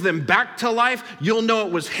brings them back to life, you'll know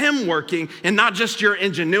it was him working, and not just your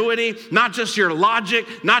ingenuity, not just your logic,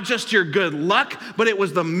 not just your good luck, but it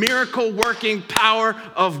was the miracle working power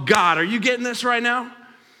of God. Are you getting this right now?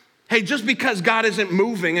 Hey, just because God isn't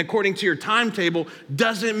moving according to your timetable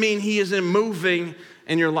doesn't mean he isn't moving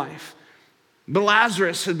in your life. But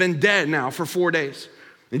Lazarus had been dead now for 4 days.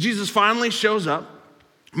 And Jesus finally shows up.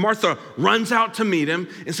 Martha runs out to meet him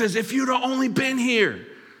and says, if you'd only been here,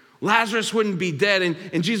 Lazarus wouldn't be dead.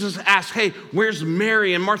 And Jesus asks, hey, where's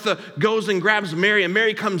Mary? And Martha goes and grabs Mary, and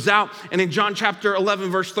Mary comes out. And in John chapter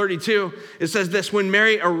 11, verse 32, it says this: when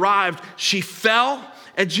Mary arrived, she fell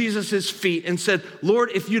at Jesus' feet and said,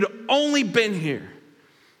 Lord, if you'd only been here,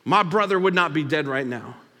 my brother would not be dead right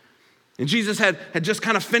now. And Jesus had just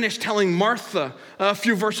kind of finished telling Martha a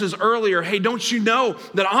few verses earlier, hey, don't you know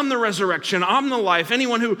that I'm the resurrection, I'm the life.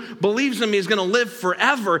 Anyone who believes in me is going to live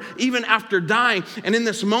forever, even after dying. And in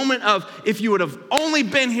this moment of, if you would have only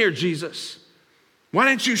been here, Jesus, why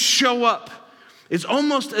didn't you show up? It's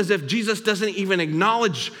almost as if Jesus doesn't even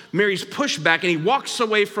acknowledge Mary's pushback, and he walks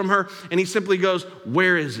away from her and he simply goes,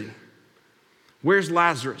 where is he? Where's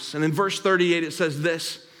Lazarus? And in verse 38, it says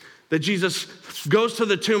this, that Jesus goes to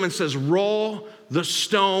the tomb and says, roll the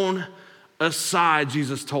stone aside,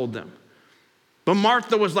 Jesus told them. But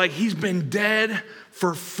Martha was like, he's been dead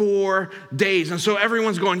for 4 days. And so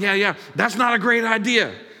everyone's going, yeah, that's not a great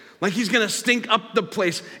idea. Like, he's gonna stink up the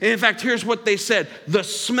place. And in fact, here's what they said: the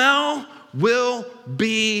smell will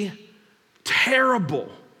be terrible.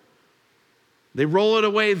 They roll it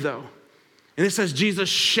away though. And it says Jesus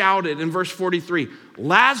shouted in verse 43,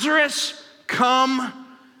 Lazarus, come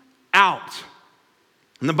out.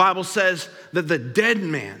 And the Bible says that the dead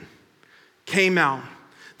man came out.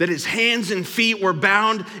 that his hands and feet were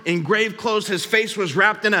bound in grave clothes. His face was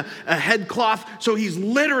wrapped in a headcloth. So he's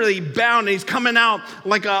literally bound, and he's coming out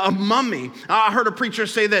like a mummy. I heard a preacher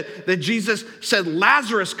say that Jesus said,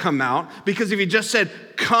 Lazarus, come out, because if he just said,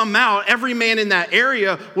 come out, every man in that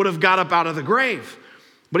area would have got up out of the grave.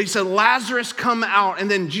 But he said, Lazarus, come out. And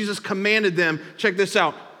then Jesus commanded them, check this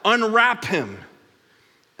out, unwrap him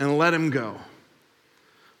and let him go.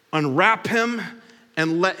 Unwrap him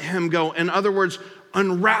and let him go. In other words,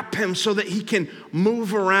 unwrap him so that he can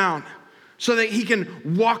move around, so that he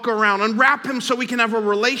can walk around. Unwrap him so we can have a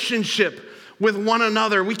relationship with one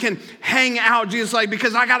another. We can hang out, Jesus like,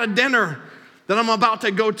 because I got a dinner that I'm about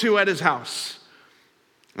to go to at his house.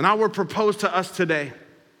 And I would propose to us today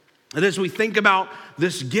that as we think about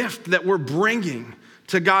this gift that we're bringing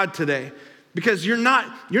to God today, because you're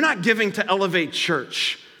not giving to Elevate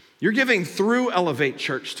Church. You're giving through Elevate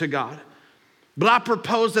Church to God. But I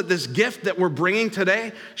propose that this gift that we're bringing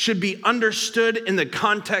today should be understood in the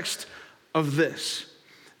context of this.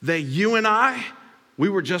 That you and I, we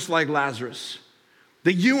were just like Lazarus.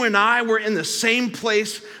 That you and I were in the same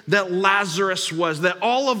place that Lazarus was. That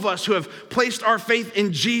all of us who have placed our faith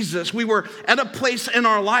in Jesus, we were at a place in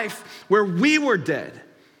our life where we were dead.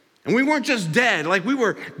 And we weren't just dead, like we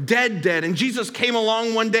were dead. And Jesus came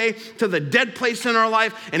along one day to the dead place in our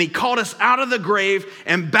life, and he called us out of the grave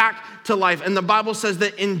and back to life. And the Bible says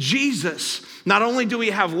that in Jesus, not only do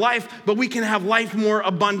we have life, but we can have life more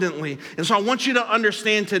abundantly. And so I want you to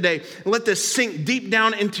understand today, let this sink deep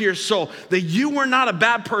down into your soul, that you were not a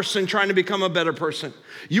bad person trying to become a better person.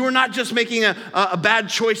 You were not just making a bad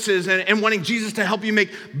choices and wanting Jesus to help you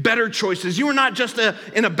make better choices. You were not just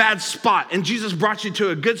in a bad spot and Jesus brought you to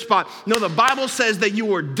a good spot. No, the Bible says that you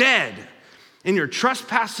were dead in your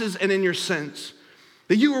trespasses and in your sins.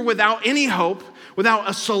 That you were without any hope, without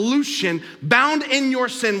a solution, bound in your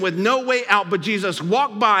sin with no way out. But Jesus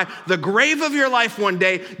walked by the grave of your life one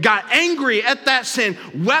day, got angry at that sin,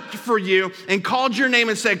 wept for you, and called your name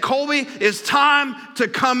and said, Colby, it's time to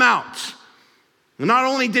come out. And not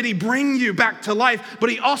only did he bring you back to life,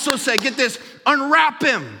 but he also said, get this, unwrap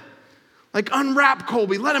him. Like unwrap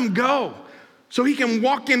Colby, let him go. So he can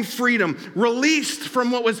walk in freedom, released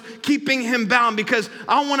from what was keeping him bound, because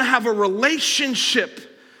I want to have a relationship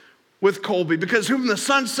with Colby, because whom the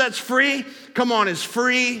Son sets free, come on, is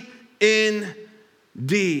free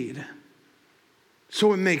indeed.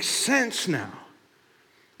 So it makes sense now.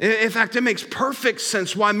 In fact, it makes perfect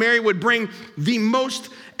sense why Mary would bring the most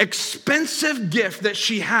expensive gift that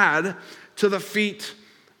she had to the feet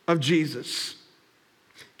of Jesus.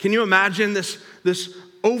 Can you imagine this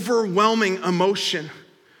overwhelming emotion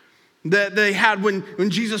that they had when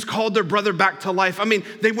Jesus called their brother back to life? I mean,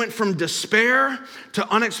 they went from despair to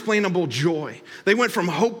unexplainable joy. They went from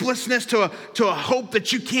hopelessness to a hope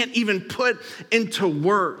that you can't even put into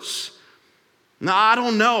words. Now, I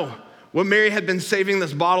don't know what Mary had been saving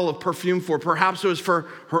this bottle of perfume for. Perhaps it was for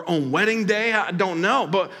her own wedding day. I don't know.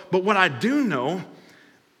 But what I do know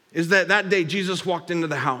is that day Jesus walked into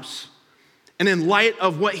the house. And in light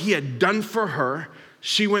of what he had done for her,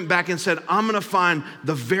 she went back and said, I'm going to find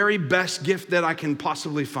the very best gift that I can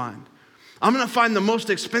possibly find. I'm going to find the most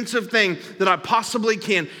expensive thing that I possibly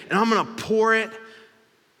can, and I'm going to pour it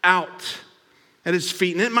out at his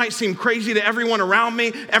feet. And it might seem crazy to everyone around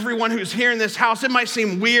me, everyone who's here in this house. It might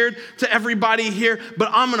seem weird to everybody here, but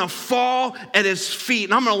I'm going to fall at his feet,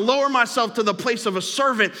 and I'm going to lower myself to the place of a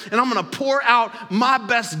servant, and I'm going to pour out my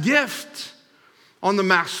best gift on the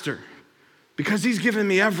master, because he's given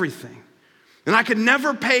me everything. And I could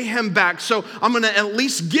never pay him back, so I'm going to at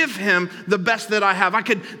least give him the best that I have. I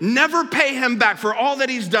could never pay him back for all that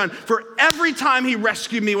he's done, for every time he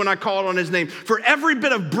rescued me when I called on his name, for every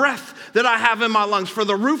bit of breath that I have in my lungs, for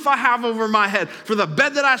the roof I have over my head, for the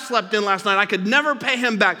bed that I slept in last night. I could never pay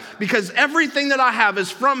him back because everything that I have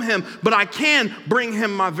is from him, but I can bring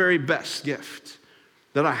him my very best gift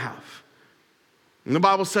that I have. And the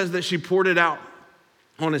Bible says that she poured it out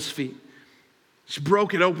on his feet. She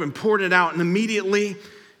broke it open, poured it out, and immediately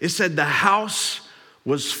it said the house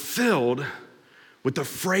was filled with the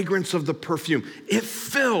fragrance of the perfume. It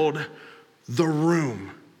filled the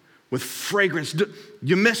room with fragrance.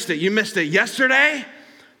 You missed it. Yesterday,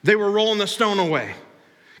 they were rolling the stone away,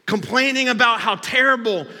 complaining about how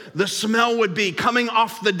terrible the smell would be coming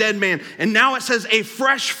off the dead man. And now it says a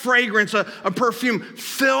fresh fragrance, a perfume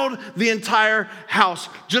filled the entire house.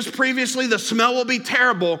 Just previously, the smell will be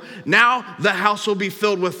terrible. Now the house will be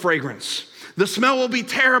filled with fragrance. The smell will be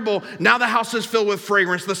terrible. Now the house is filled with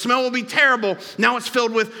fragrance. The smell will be terrible. Now it's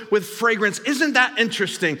filled with fragrance. Isn't that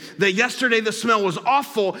interesting that yesterday the smell was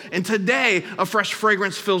awful and today a fresh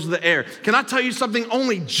fragrance fills the air? Can I tell you something?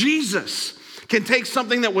 Only Jesus can take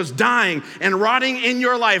something that was dying and rotting in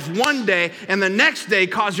your life one day and the next day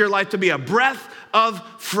cause your life to be a breath of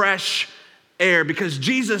fresh air, because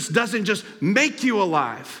Jesus doesn't just make you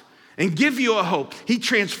alive and give you a hope. He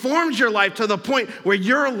transforms your life to the point where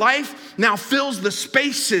your life now fills the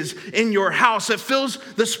spaces in your house. It fills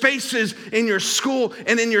the spaces in your school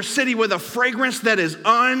and in your city with a fragrance that is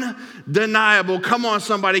undeniable. Come on,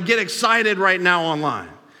 somebody, get excited right now online.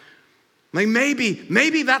 Like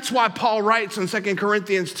maybe that's why Paul writes in 2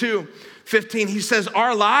 Corinthians 2:15, he says,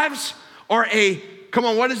 our lives are come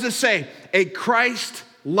on, what does this say? A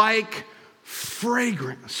Christ-like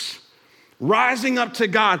fragrance rising up to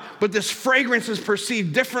God, but this fragrance is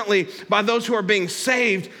perceived differently by those who are being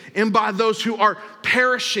saved and by those who are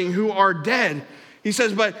perishing, who are dead. He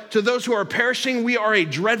says, but to those who are perishing, we are a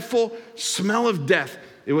dreadful smell of death.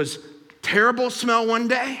 It was terrible smell one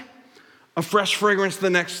day, a fresh fragrance the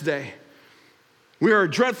next day. We are a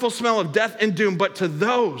dreadful smell of death and doom, but to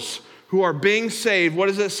those who are being saved, what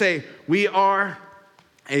does it say? We are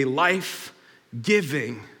a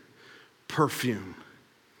life-giving perfume.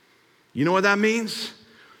 You know what that means?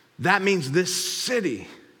 That means this city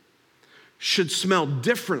should smell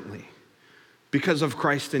differently because of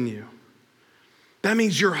Christ in you. That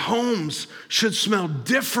means your homes should smell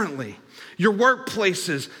differently. Your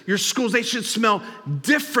workplaces, your schools, they should smell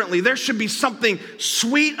differently. There should be something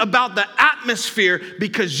sweet about the atmosphere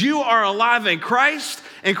because you are alive in Christ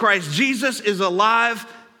and Christ Jesus is alive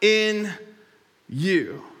in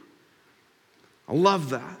you. I love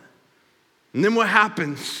that. And then what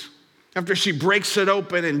happens? After she breaks it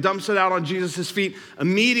open and dumps it out on Jesus' feet,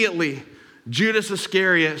 immediately Judas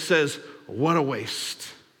Iscariot says, what a waste.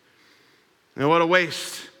 And what a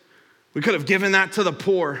waste. We could have given that to the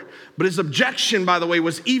poor. But his objection, by the way,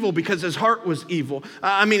 was evil because his heart was evil.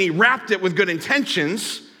 He wrapped it with good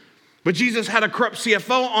intentions, but Jesus had a corrupt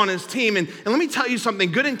CFO on his team. And let me tell you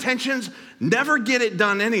something, good intentions never get it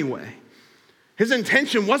done anyway. His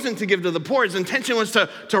intention wasn't to give to the poor. His intention was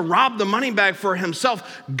to rob the money bag for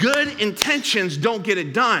himself. Good intentions don't get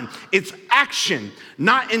it done. It's action,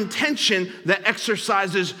 not intention, that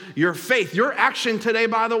exercises your faith. Your action today,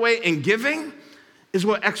 by the way, in giving is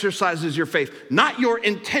what exercises your faith. Not your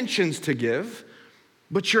intentions to give,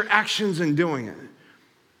 but your actions in doing it.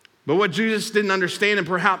 But what Judas didn't understand, and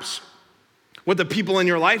perhaps what the people in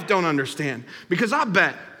your life don't understand, because I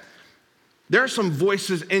bet there are some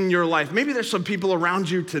voices in your life. Maybe there's some people around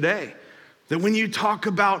you today that when you talk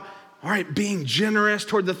about, all right, being generous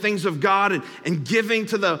toward the things of God and giving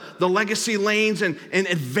to the legacy lanes and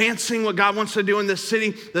advancing what God wants to do in this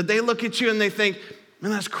city, that they look at you and they think,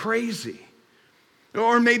 man, that's crazy.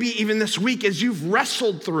 Or maybe even this week as you've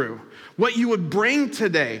wrestled through what you would bring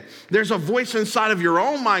today, there's a voice inside of your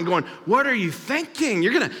own mind going, what are you thinking?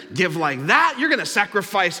 You're gonna give like that? You're gonna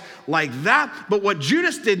sacrifice like that? But what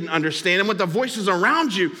Judas didn't understand and what the voices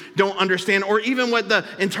around you don't understand, or even what the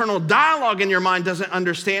internal dialogue in your mind doesn't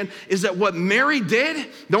understand, is that what Mary did,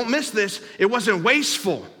 don't miss this, it wasn't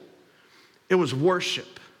wasteful. It was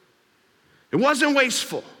worship. It wasn't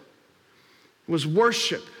wasteful. It was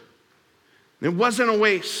worship. It wasn't a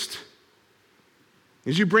waste.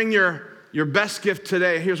 As you bring your best gift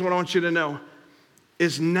today, here's what I want you to know.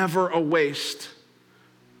 It's never a waste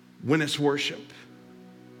when it's worship.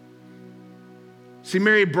 See,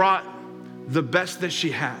 Mary brought the best that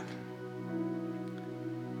she had.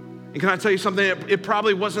 And can I tell you something? It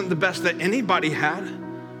probably wasn't the best that anybody had,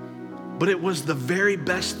 but it was the very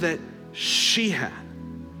best that she had.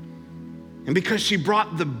 And because she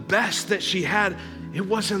brought the best that she had, it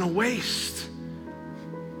wasn't a waste.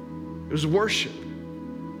 It was worship.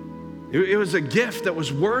 It was a gift that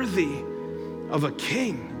was worthy of a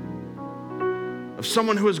king, of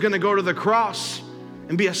someone who was going to go to the cross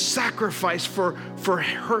and be a sacrifice for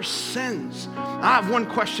her sins. I have one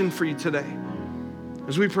question for you today.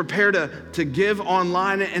 As we prepare to give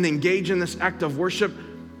online and engage in this act of worship,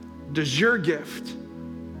 does your gift,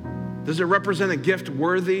 does it represent a gift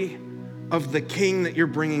worthy of the king that you're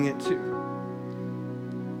bringing it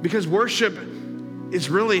to? Because worship is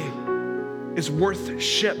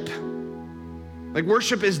worth-ship. Like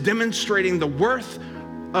worship is demonstrating the worth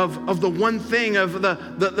of the one thing, of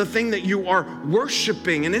the thing that you are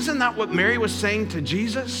worshiping. And isn't that what Mary was saying to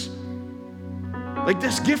Jesus? Like,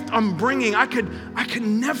 this gift I'm bringing, I could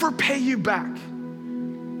never pay you back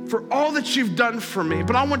for all that you've done for me,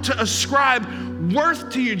 but I want to ascribe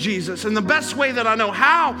worth to you, Jesus. And the best way that I know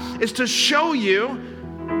how is to show you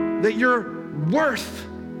that you're worth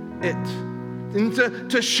it. And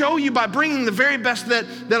to show you by bringing the very best that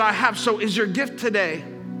I have. So is your gift today,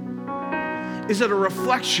 is it a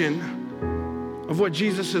reflection of what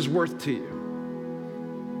Jesus is worth to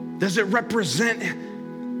you? Does it represent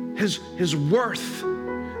his worth,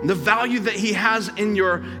 the value that he has in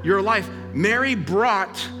your life? Mary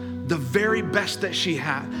brought the very best that she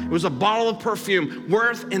had. It was a bottle of perfume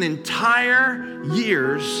worth an entire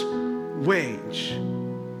year's wage.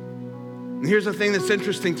 And here's the thing that's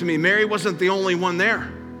interesting to me. Mary wasn't the only one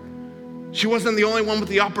there. She wasn't the only one with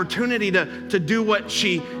the opportunity to do what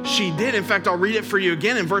she did. In fact, I'll read it for you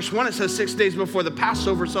again. In verse 1, it says, 6 days before the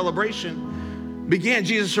Passover celebration began,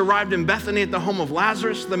 Jesus arrived in Bethany at the home of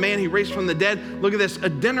Lazarus, the man he raised from the dead. Look at this. A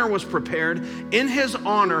dinner was prepared in his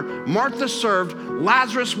honor. Martha served.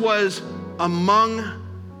 Lazarus was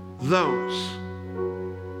among those.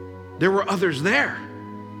 There were others there.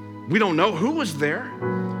 We don't know who was there,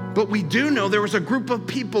 but we do know there was a group of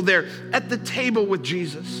people there at the table with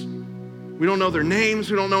Jesus. We don't know their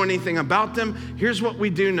names. We don't know anything about them. Here's what we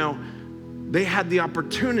do know. They had the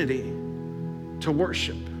opportunity to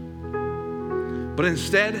worship. But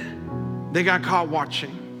instead, they got caught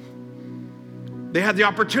watching. They had the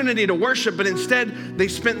opportunity to worship, but instead, they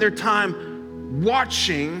spent their time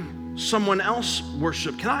watching someone else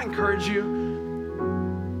worship. Can I encourage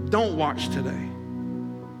you? Don't watch today,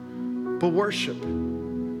 but worship.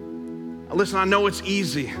 Listen, I know it's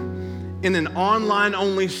easy in an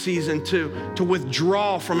online-only season to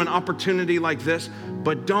withdraw from an opportunity like this,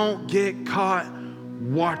 but don't get caught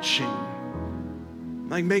watching.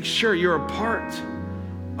 Like, make sure you're a part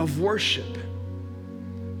of worship.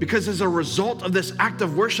 Because as a result of this act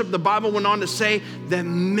of worship, the Bible went on to say that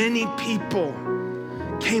many people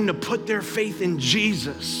came to put their faith in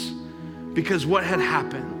Jesus because what had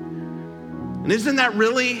happened. And isn't that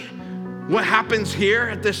really what happens here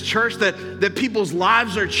at this church, that people's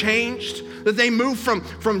lives are changed, that they move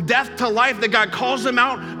from death to life, that God calls them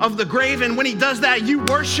out of the grave, and when he does that, you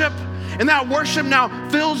worship, and that worship now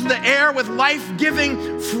fills the air with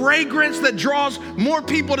life-giving fragrance that draws more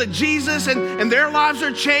people to Jesus, and their lives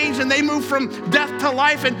are changed, and they move from death to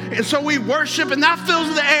life, and so we worship, and that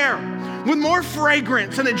fills the air with more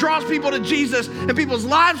fragrance, and it draws people to Jesus, and people's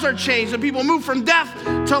lives are changed, and people move from death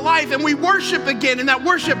to life, and we worship again, and that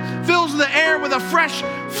worship fills the air with a fresh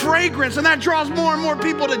fragrance, and that draws more and more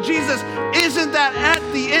people to Jesus. Isn't that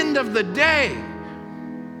at the end of the day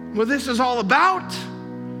what this is all about?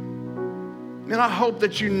 And I hope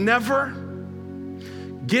that you never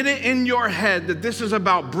get it in your head that this is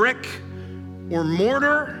about brick or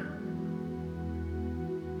mortar,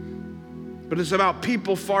 but it's about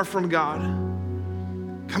people far from God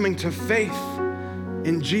coming to faith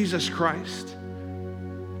in Jesus Christ.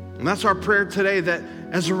 And that's our prayer today, that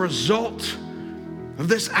as a result of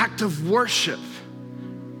this act of worship,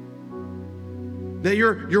 that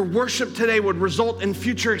your worship today would result in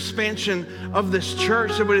future expansion of this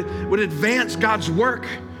church, that would advance God's work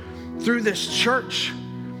through this church,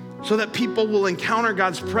 so that people will encounter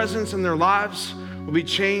God's presence and their lives will be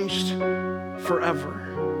changed forever.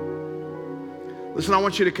 Listen, I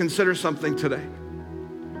want you to consider something today.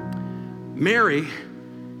 Mary,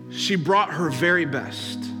 she brought her very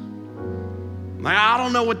best. Like, I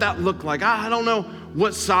don't know what that looked like. I don't know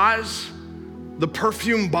what size the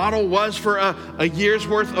perfume bottle was for a year's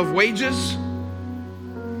worth of wages.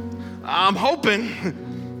 I'm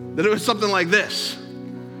hoping that it was something like this,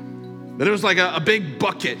 that it was like a big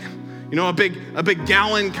bucket, you know, a big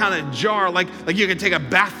gallon kind of jar, like you could take a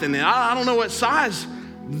bath in it. I don't know what size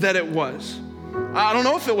that it was. I don't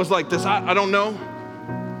know if it was like this. I don't know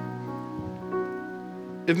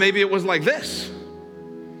if maybe it was like this.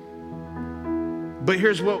 But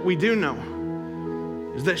here's what we do know,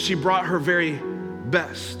 is that she brought her very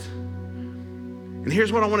best. And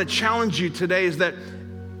here's what I want to challenge you today, is that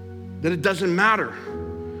it doesn't matter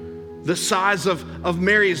the size of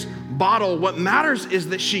Mary's bottle. What matters is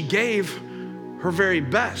that she gave her very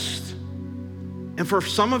best. And for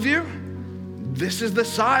some of you, this is the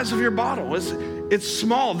size of your bottle. It's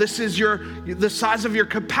small. This is the size of your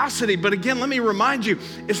capacity. But again, let me remind you,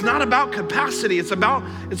 it's not about capacity. It's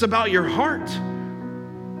about your heart.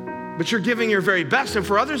 But you're giving your very best. And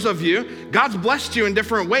for others of you, God's blessed you in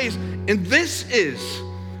different ways. And this is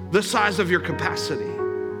the size of your capacity.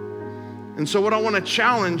 And so what I want to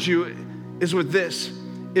challenge you is with this.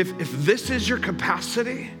 If this is your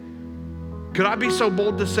capacity, could I be so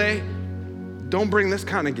bold to say, don't bring this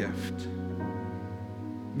kind of gift,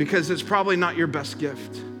 because it's probably not your best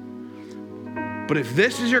gift. But if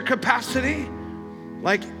this is your capacity,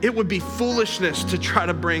 like, it would be foolishness to try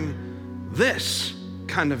to bring this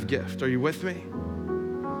kind of gift. Are you with me?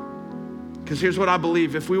 Because here's what I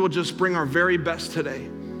believe. If we will just bring our very best today,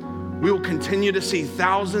 we will continue to see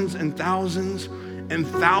thousands and thousands and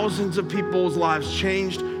thousands of people's lives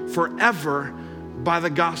changed forever by the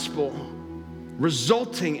gospel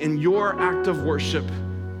resulting in your act of worship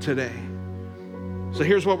today. So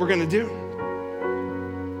here's what we're gonna do.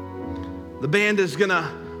 The band is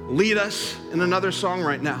gonna lead us in another song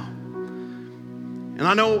right now. And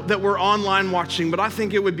I know that we're online watching, but I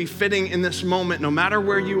think it would be fitting in this moment, no matter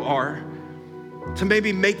where you are, to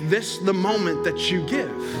maybe make this the moment that you give.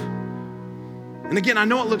 And again, I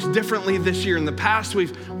know it looks differently this year. In the past,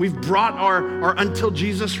 we've brought our Until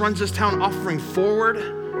Jesus Runs This Town offering forward.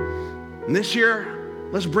 And this year,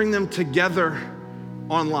 let's bring them together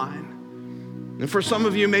online. And for some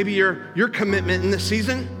of you, maybe your commitment in this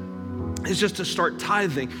season is just to start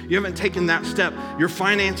tithing. You haven't taken that step. Your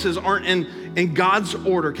finances aren't in God's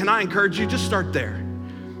order. Can I encourage you, just start there.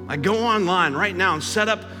 Like, go online right now and set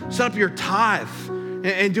up your tithe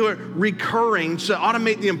and do it recurring to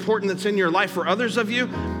automate the important that's in your life. For others of you,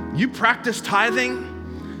 you practice tithing.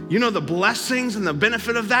 You know the blessings and the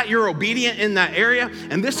benefit of that. You're obedient in that area.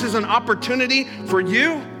 And this is an opportunity for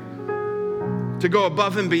you to go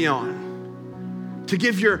above and beyond, to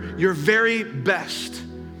give your very best.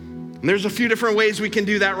 And there's a few different ways we can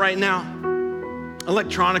do that right now.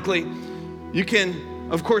 Electronically, you can,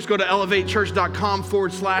 of course, go to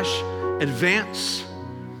elevatechurch.com/advance.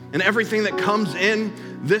 And everything that comes in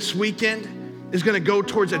this weekend is gonna go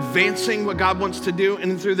towards advancing what God wants to do in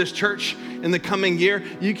and through this church in the coming year.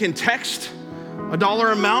 You can text a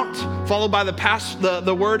dollar amount followed by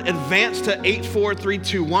the word advance to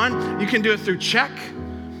 84321. You can do it through check,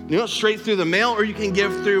 straight through the mail, or you can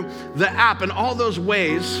give through the app. And all those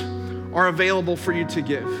ways are available for you to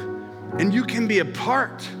give. And you can be a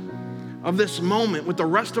part of this moment with the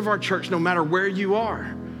rest of our church, no matter where you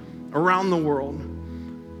are around the world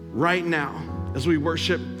right now as we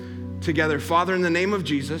worship together. Father, in the name of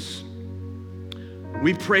Jesus,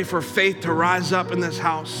 we pray for faith to rise up in this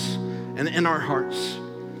house and in our hearts.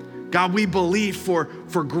 God, we believe for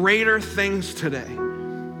greater things today.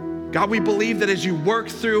 God, we believe that as you work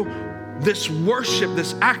through this worship,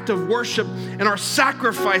 this act of worship and our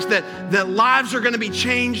sacrifice, that lives are gonna be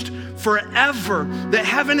changed forever, that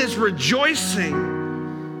heaven is rejoicing.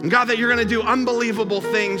 And God, that you're gonna do unbelievable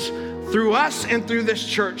things through us and through this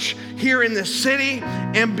church here in this city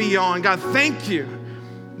and beyond. God, thank you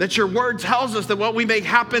that your word tells us that what we make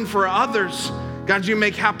happen for others, God, you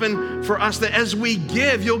make happen for us, that as we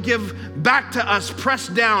give, you'll give back to us,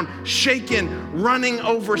 pressed down, shaken, running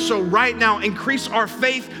over. So right now, increase our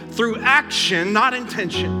faith through action, not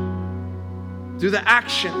intention, through the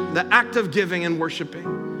action, the act of giving and worshiping,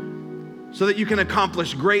 so that you can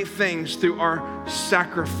accomplish great things through our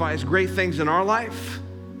sacrifice, great things in our life,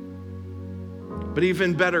 but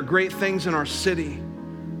even better, great things in our city,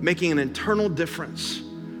 making an eternal difference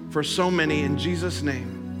for so many. In Jesus'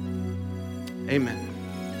 name, amen.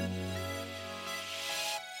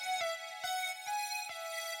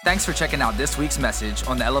 Thanks for checking out this week's message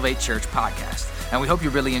on the Elevate Church podcast, and we hope you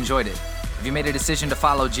really enjoyed it. If you made a decision to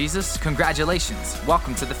follow Jesus, congratulations.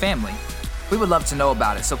 Welcome to the family. We would love to know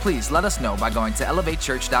about it, so please let us know by going to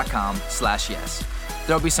elevatechurch.com/yes.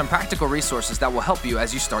 There will be some practical resources that will help you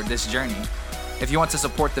as you start this journey. If you want to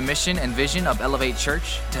support the mission and vision of Elevate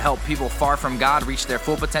Church to help people far from God reach their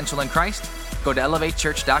full potential in Christ, go to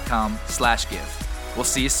elevatechurch.com/give. We'll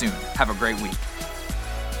see you soon. Have a great week.